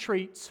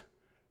retreats,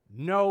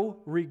 no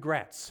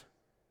regrets.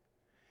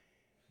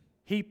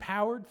 He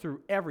powered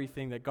through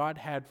everything that God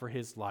had for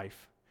his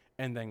life.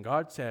 And then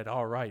God said,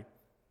 all right,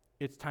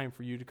 it's time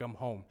for you to come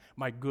home,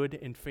 my good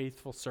and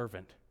faithful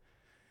servant.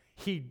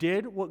 He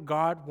did what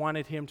God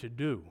wanted him to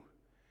do.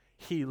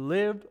 He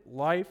lived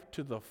life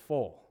to the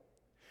full.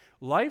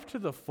 Life to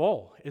the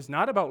full is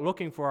not about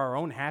looking for our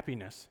own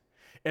happiness.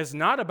 It's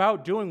not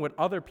about doing what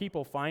other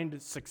people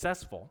find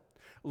successful.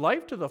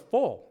 Life to the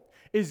full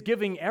is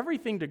giving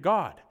everything to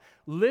God,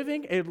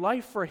 living a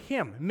life for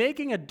him,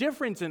 making a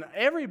difference in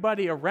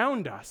everybody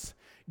around us,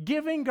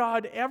 giving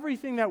God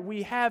everything that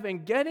we have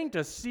and getting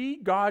to see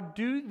God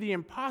do the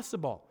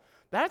impossible.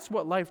 That's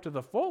what life to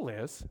the full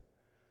is.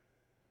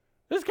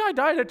 This guy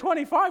died at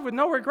 25 with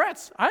no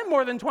regrets. I'm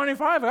more than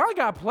 25 and I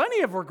got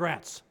plenty of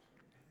regrets.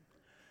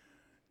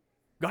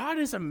 God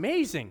is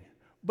amazing,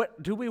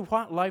 but do we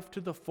want life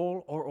to the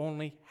full or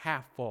only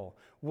half full?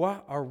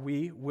 What are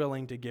we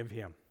willing to give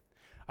him?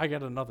 I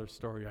got another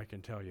story I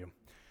can tell you.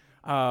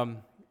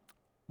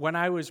 When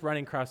I was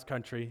running cross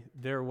country,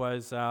 there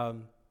was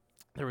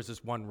there was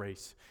this one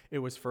race. It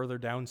was further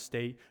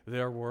downstate.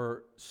 There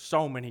were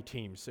so many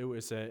teams. It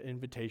was an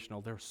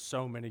invitational. There were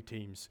so many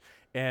teams.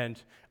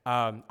 And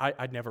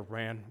I'd never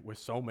ran with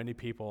so many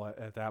people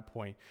at that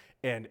point.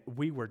 And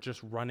we were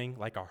just running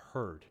like a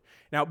herd.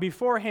 Now,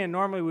 beforehand,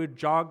 normally we would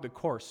jog the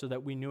course so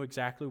that we knew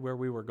exactly where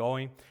we were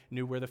going,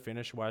 knew where the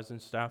finish was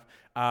and stuff.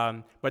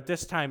 But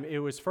this time, it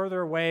was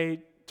further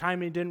away.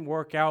 Timing didn't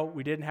work out.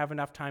 We didn't have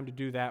enough time to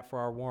do that for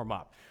our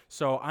warm-up.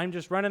 So I'm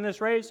just running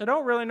this race. I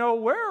don't really know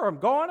where I'm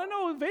going. I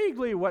know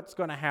vaguely what's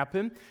going to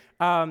happen.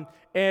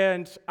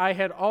 And I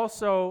had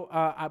also,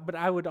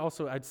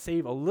 I'd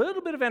save a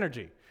little bit of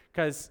energy,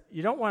 because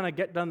you don't want to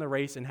get done the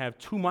race and have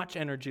too much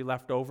energy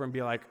left over and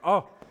be like,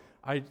 oh,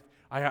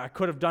 I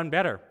could have done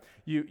better.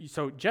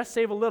 So just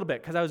save a little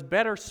bit, because I was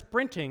better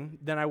sprinting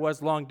than I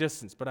was long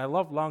distance. But I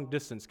love long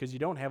distance because you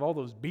don't have all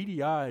those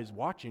beady eyes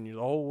watching you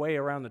the whole way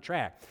around the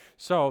track.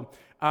 So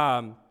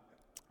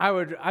I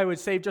would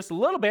save just a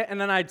little bit, and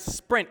then I'd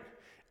sprint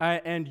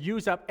and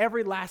use up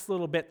every last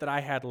little bit that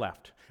I had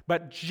left,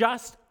 but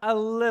just a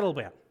little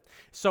bit.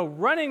 So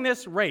running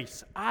this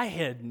race, I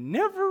had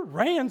never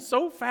ran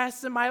so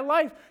fast in my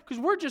life,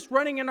 because we're just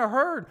running in a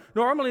herd.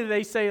 Normally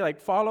they say, like,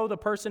 follow the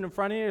person in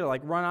front of you, like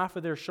run off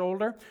of their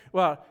shoulder.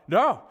 Well,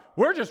 no,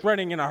 we're just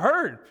running in a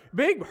herd.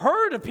 Big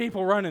herd of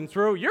people running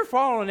through. You're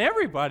following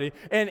everybody,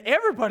 and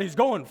everybody's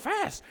going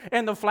fast.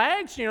 And the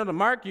flags, the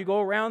mark, you go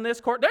around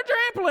this court, they're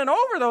trampling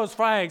over those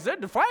flags.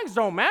 The flags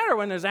don't matter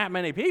when there's that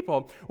many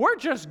people. We're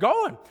just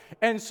going.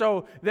 And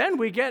so then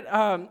we get,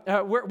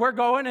 we're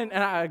going, and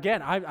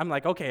I'm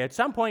like, okay, at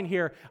some point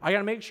here, I got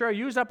to make sure I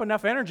use up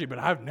enough energy, but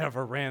I've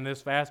never ran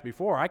this fast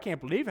before. I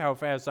can't believe how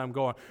fast I'm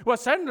going. Well,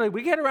 suddenly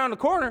we get around the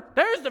corner.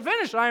 There's the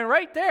finish line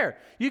right there.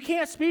 You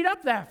can't speed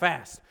up that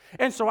fast.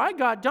 And so I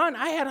got done.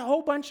 I had a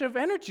whole bunch of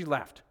energy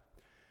left.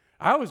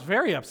 I was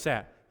very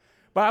upset.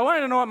 But I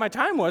wanted to know what my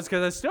time was,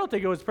 because I still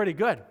think it was pretty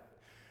good.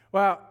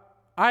 Well,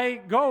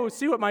 I go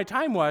see what my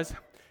time was.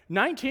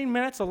 19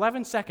 minutes,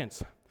 11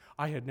 seconds.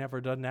 I had never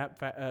done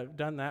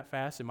that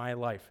fast in my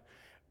life.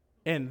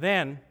 And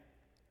then,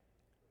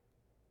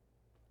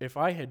 if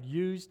I had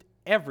used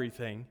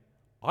everything,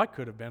 I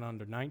could have been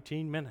under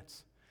 19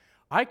 minutes.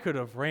 I could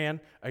have ran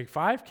a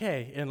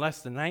 5K in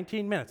less than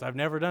 19 minutes. I've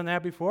never done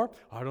that before.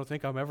 I don't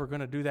think I'm ever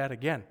going to do that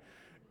again.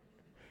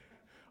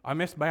 I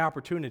missed my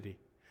opportunity.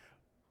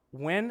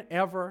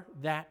 Whenever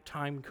that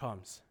time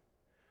comes,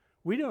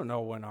 we don't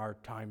know when our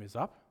time is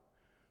up,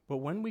 but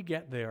when we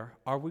get there,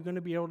 are we going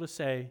to be able to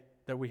say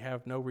that we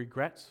have no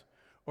regrets,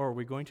 or are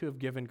we going to have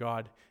given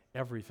God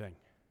everything?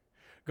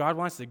 God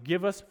wants to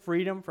give us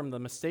freedom from the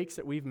mistakes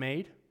that we've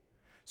made,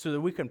 so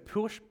that we can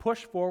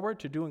push forward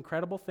to do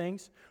incredible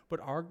things, but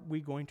are we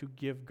going to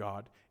give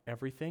God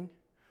everything?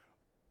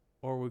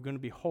 Or are we going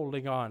to be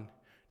holding on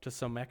to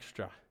some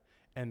extra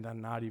and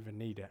then not even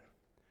need it?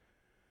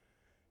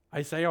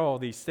 I say all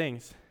these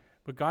things,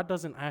 but God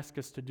doesn't ask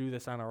us to do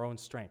this on our own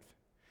strength.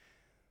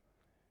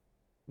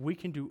 We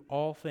can do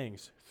all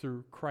things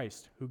through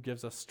Christ who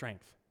gives us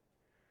strength.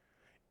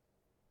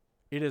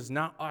 It is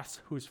not us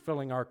who's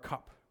filling our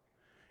cup.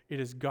 It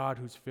is God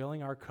who's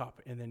filling our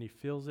cup, and then he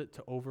fills it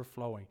to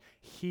overflowing.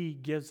 He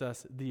gives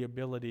us the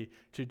ability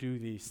to do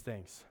these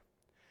things.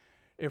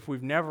 If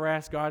we've never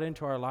asked God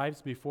into our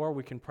lives before,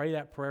 we can pray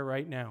that prayer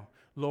right now.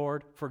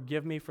 Lord,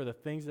 forgive me for the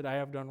things that I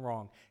have done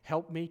wrong.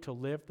 Help me to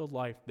live the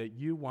life that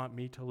you want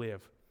me to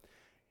live.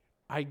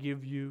 I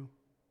give you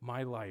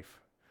my life.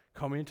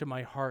 Come into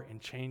my heart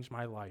and change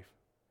my life.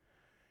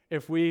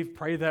 If we've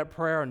prayed that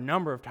prayer a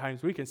number of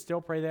times, we can still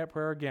pray that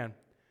prayer again.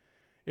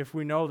 If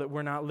we know that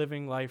we're not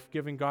living life,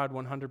 giving God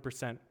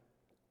 100%,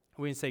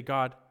 we can say,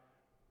 God,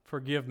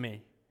 forgive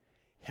me.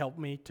 Help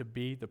me to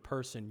be the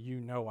person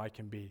you know I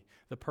can be,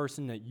 the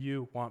person that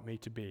you want me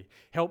to be.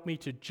 Help me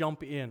to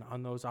jump in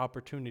on those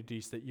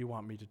opportunities that you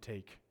want me to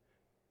take.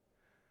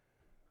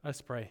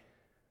 Let's pray.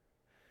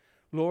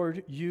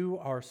 Lord, you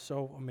are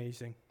so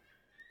amazing.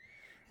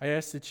 I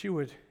ask that you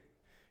would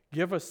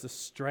give us the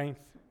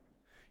strength,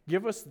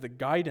 give us the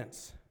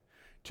guidance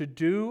to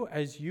do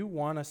as you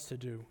want us to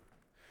do.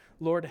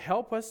 Lord,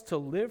 help us to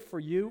live for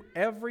you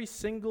every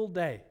single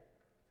day.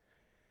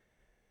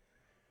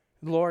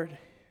 Lord,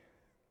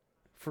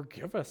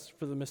 forgive us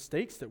for the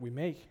mistakes that we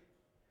make,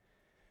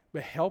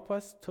 but help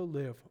us to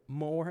live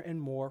more and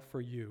more for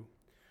you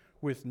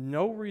with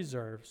no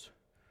reserves,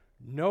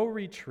 no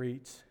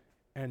retreats,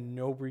 and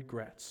no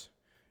regrets.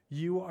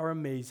 You are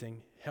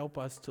amazing. Help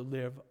us to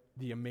live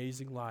the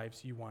amazing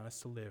lives you want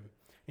us to live.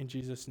 In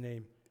Jesus'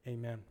 name,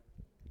 amen.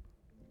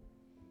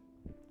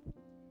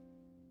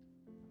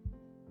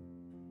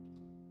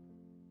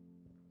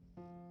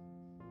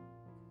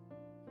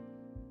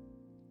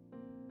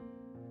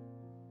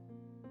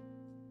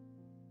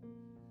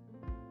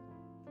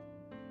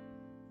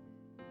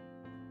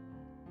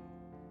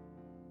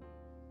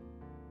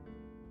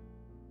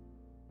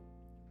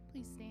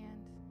 Please stand.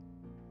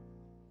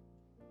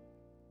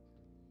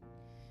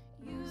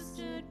 You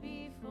stood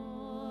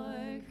before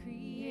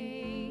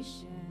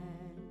creation,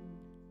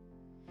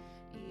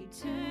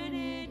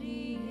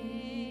 eternity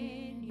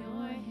in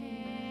your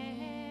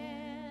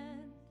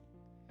hand.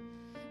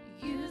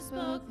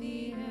 spoke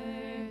the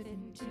earth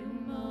into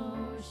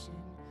motion,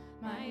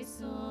 my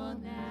soul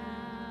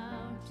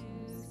now to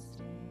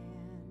stand.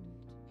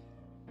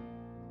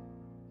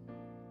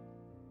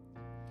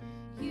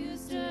 You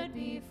stood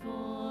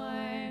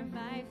before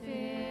my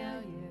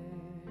failure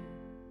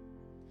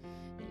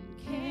and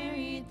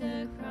carried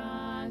the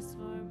cross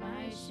for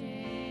my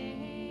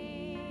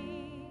shame.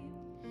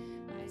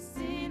 My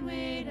sin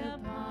weighed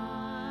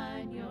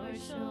upon your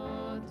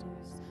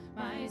shoulders,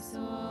 my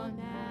soul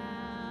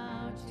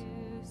now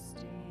to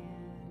stand.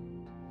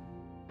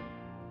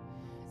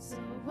 So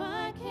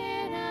what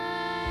can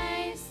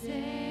I say?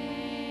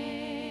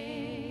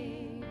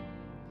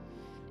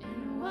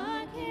 And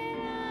what can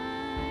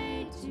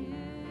I do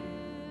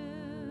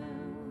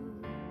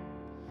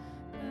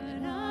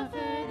but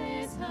offer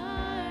this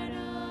heart,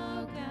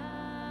 oh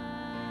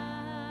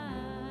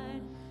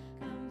God,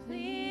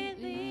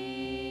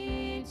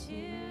 completely to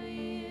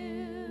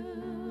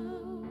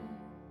you?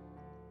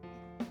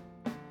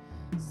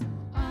 So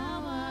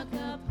I'll walk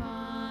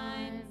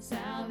upon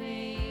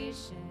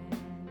salvation,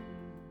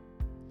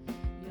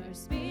 your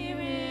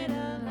spirit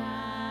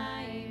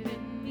alive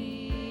in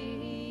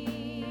me,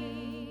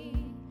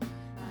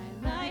 my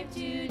life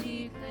to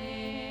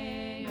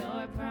declare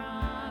your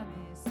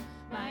promise,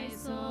 my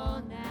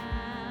soul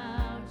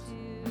now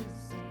to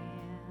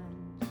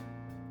stand.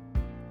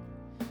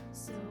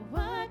 So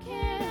what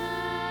can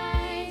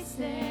I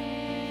say?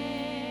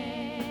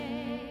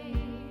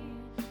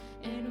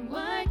 And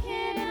what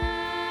can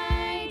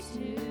I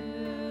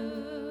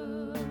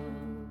do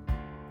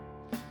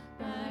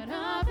but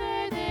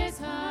offer this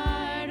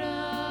heart,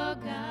 oh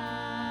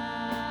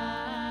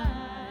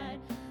God,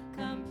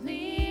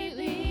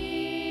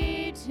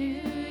 completely to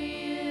you?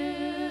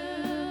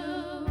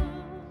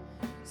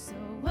 So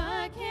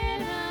what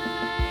can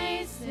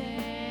I say?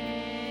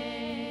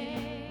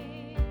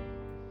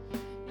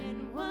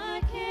 And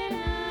what can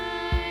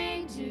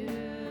I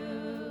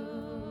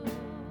do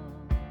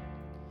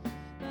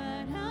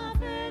but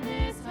offer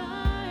this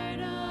heart,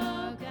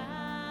 oh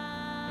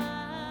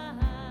God,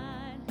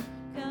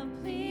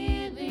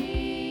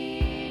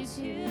 completely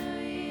to you?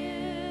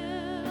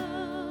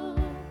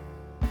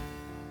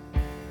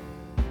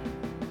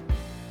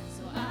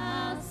 So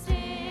I'll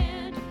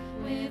stand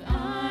with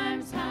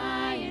arms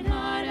high and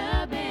heart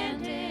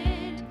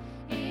abandoned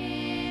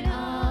in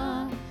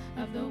awe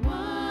of the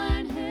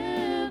one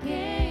who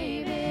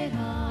gave it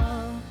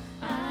all.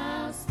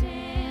 I'll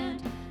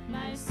stand,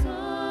 my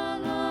soul,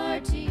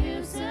 Lord, to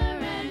you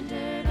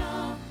surrendered.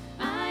 All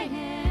I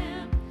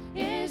am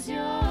is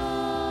yours.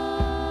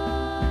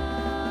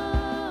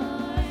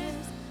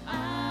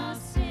 I'll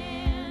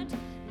stand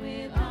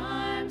with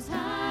arms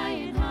high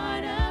and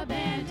heart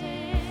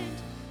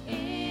abandoned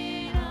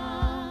in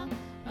awe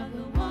of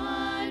the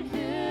one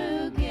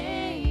who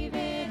gave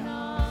it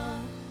all.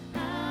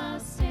 I'll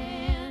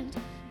stand,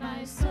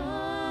 my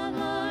soul,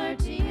 Lord,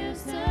 to you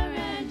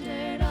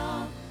surrendered.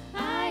 All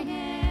I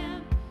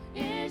am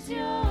is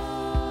yours.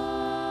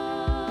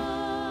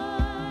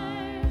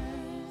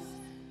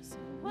 So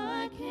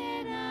what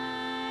can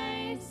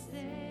I say?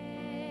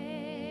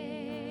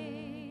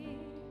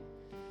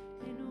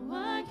 And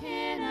what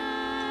can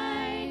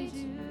I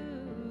do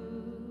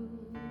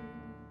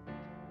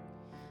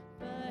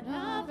but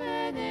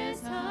offer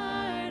this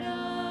heart,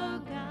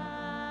 oh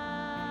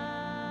God,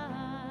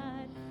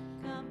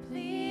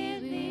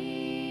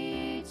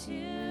 completely to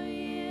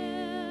you?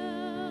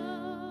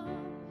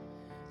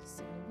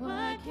 So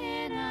what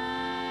can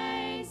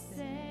I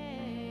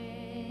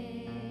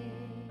say?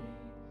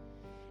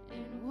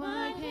 And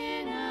what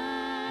can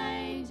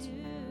I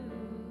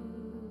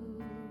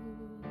do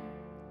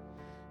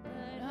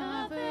but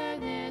offer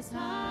this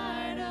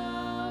heart,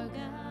 oh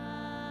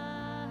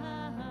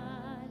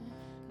God,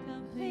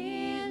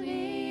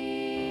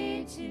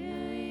 completely to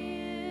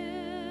you?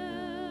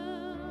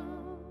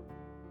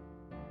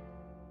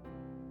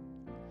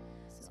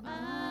 So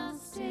I'll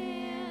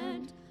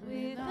stand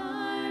with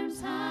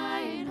arms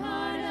high and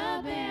heart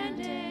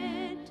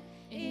abandoned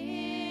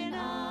in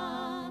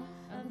awe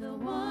of the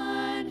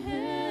one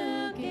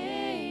who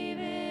gave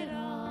it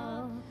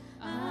all.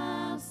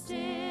 I'll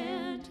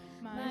stand,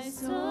 my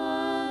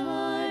soul,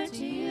 Lord,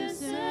 to you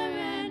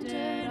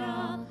surrendered.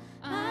 All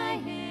I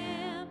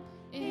am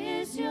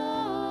is yours.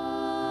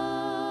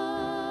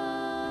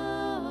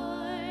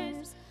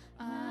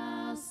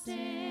 I'll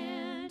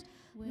stand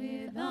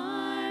with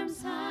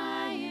arms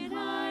high and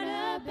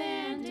heart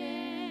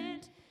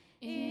abandoned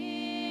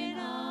in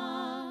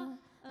awe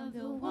of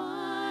the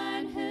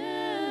one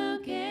who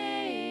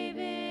gave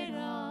it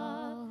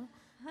all.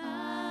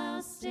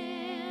 I'll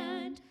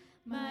stand,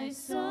 my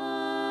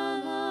soul,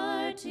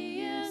 Lord, to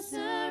you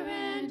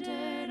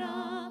surrendered.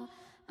 All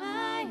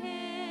I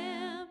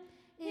am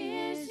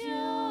is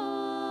yours.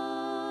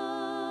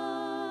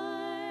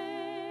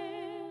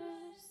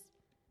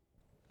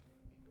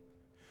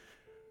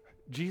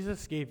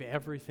 Jesus gave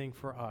everything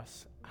for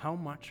us. How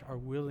much are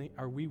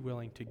we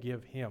willing to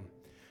give him?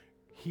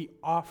 He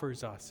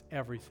offers us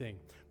everything,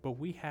 but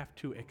we have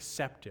to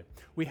accept it.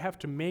 We have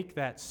to make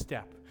that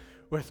step.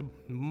 with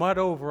mud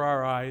over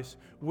our eyes,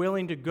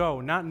 willing to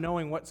go, not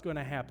knowing what's going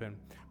to happen,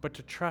 but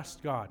to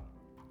trust God.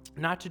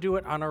 Not to do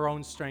it on our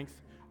own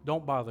strength.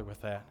 Don't bother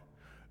with that.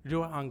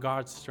 Do it on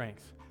God's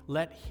strength.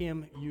 Let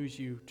Him use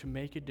you to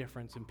make a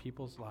difference in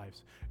people's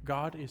lives.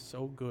 God is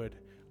so good.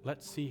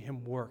 Let's see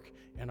Him work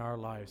in our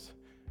lives.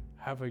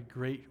 Have a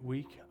great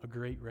week, a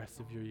great rest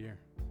of your year.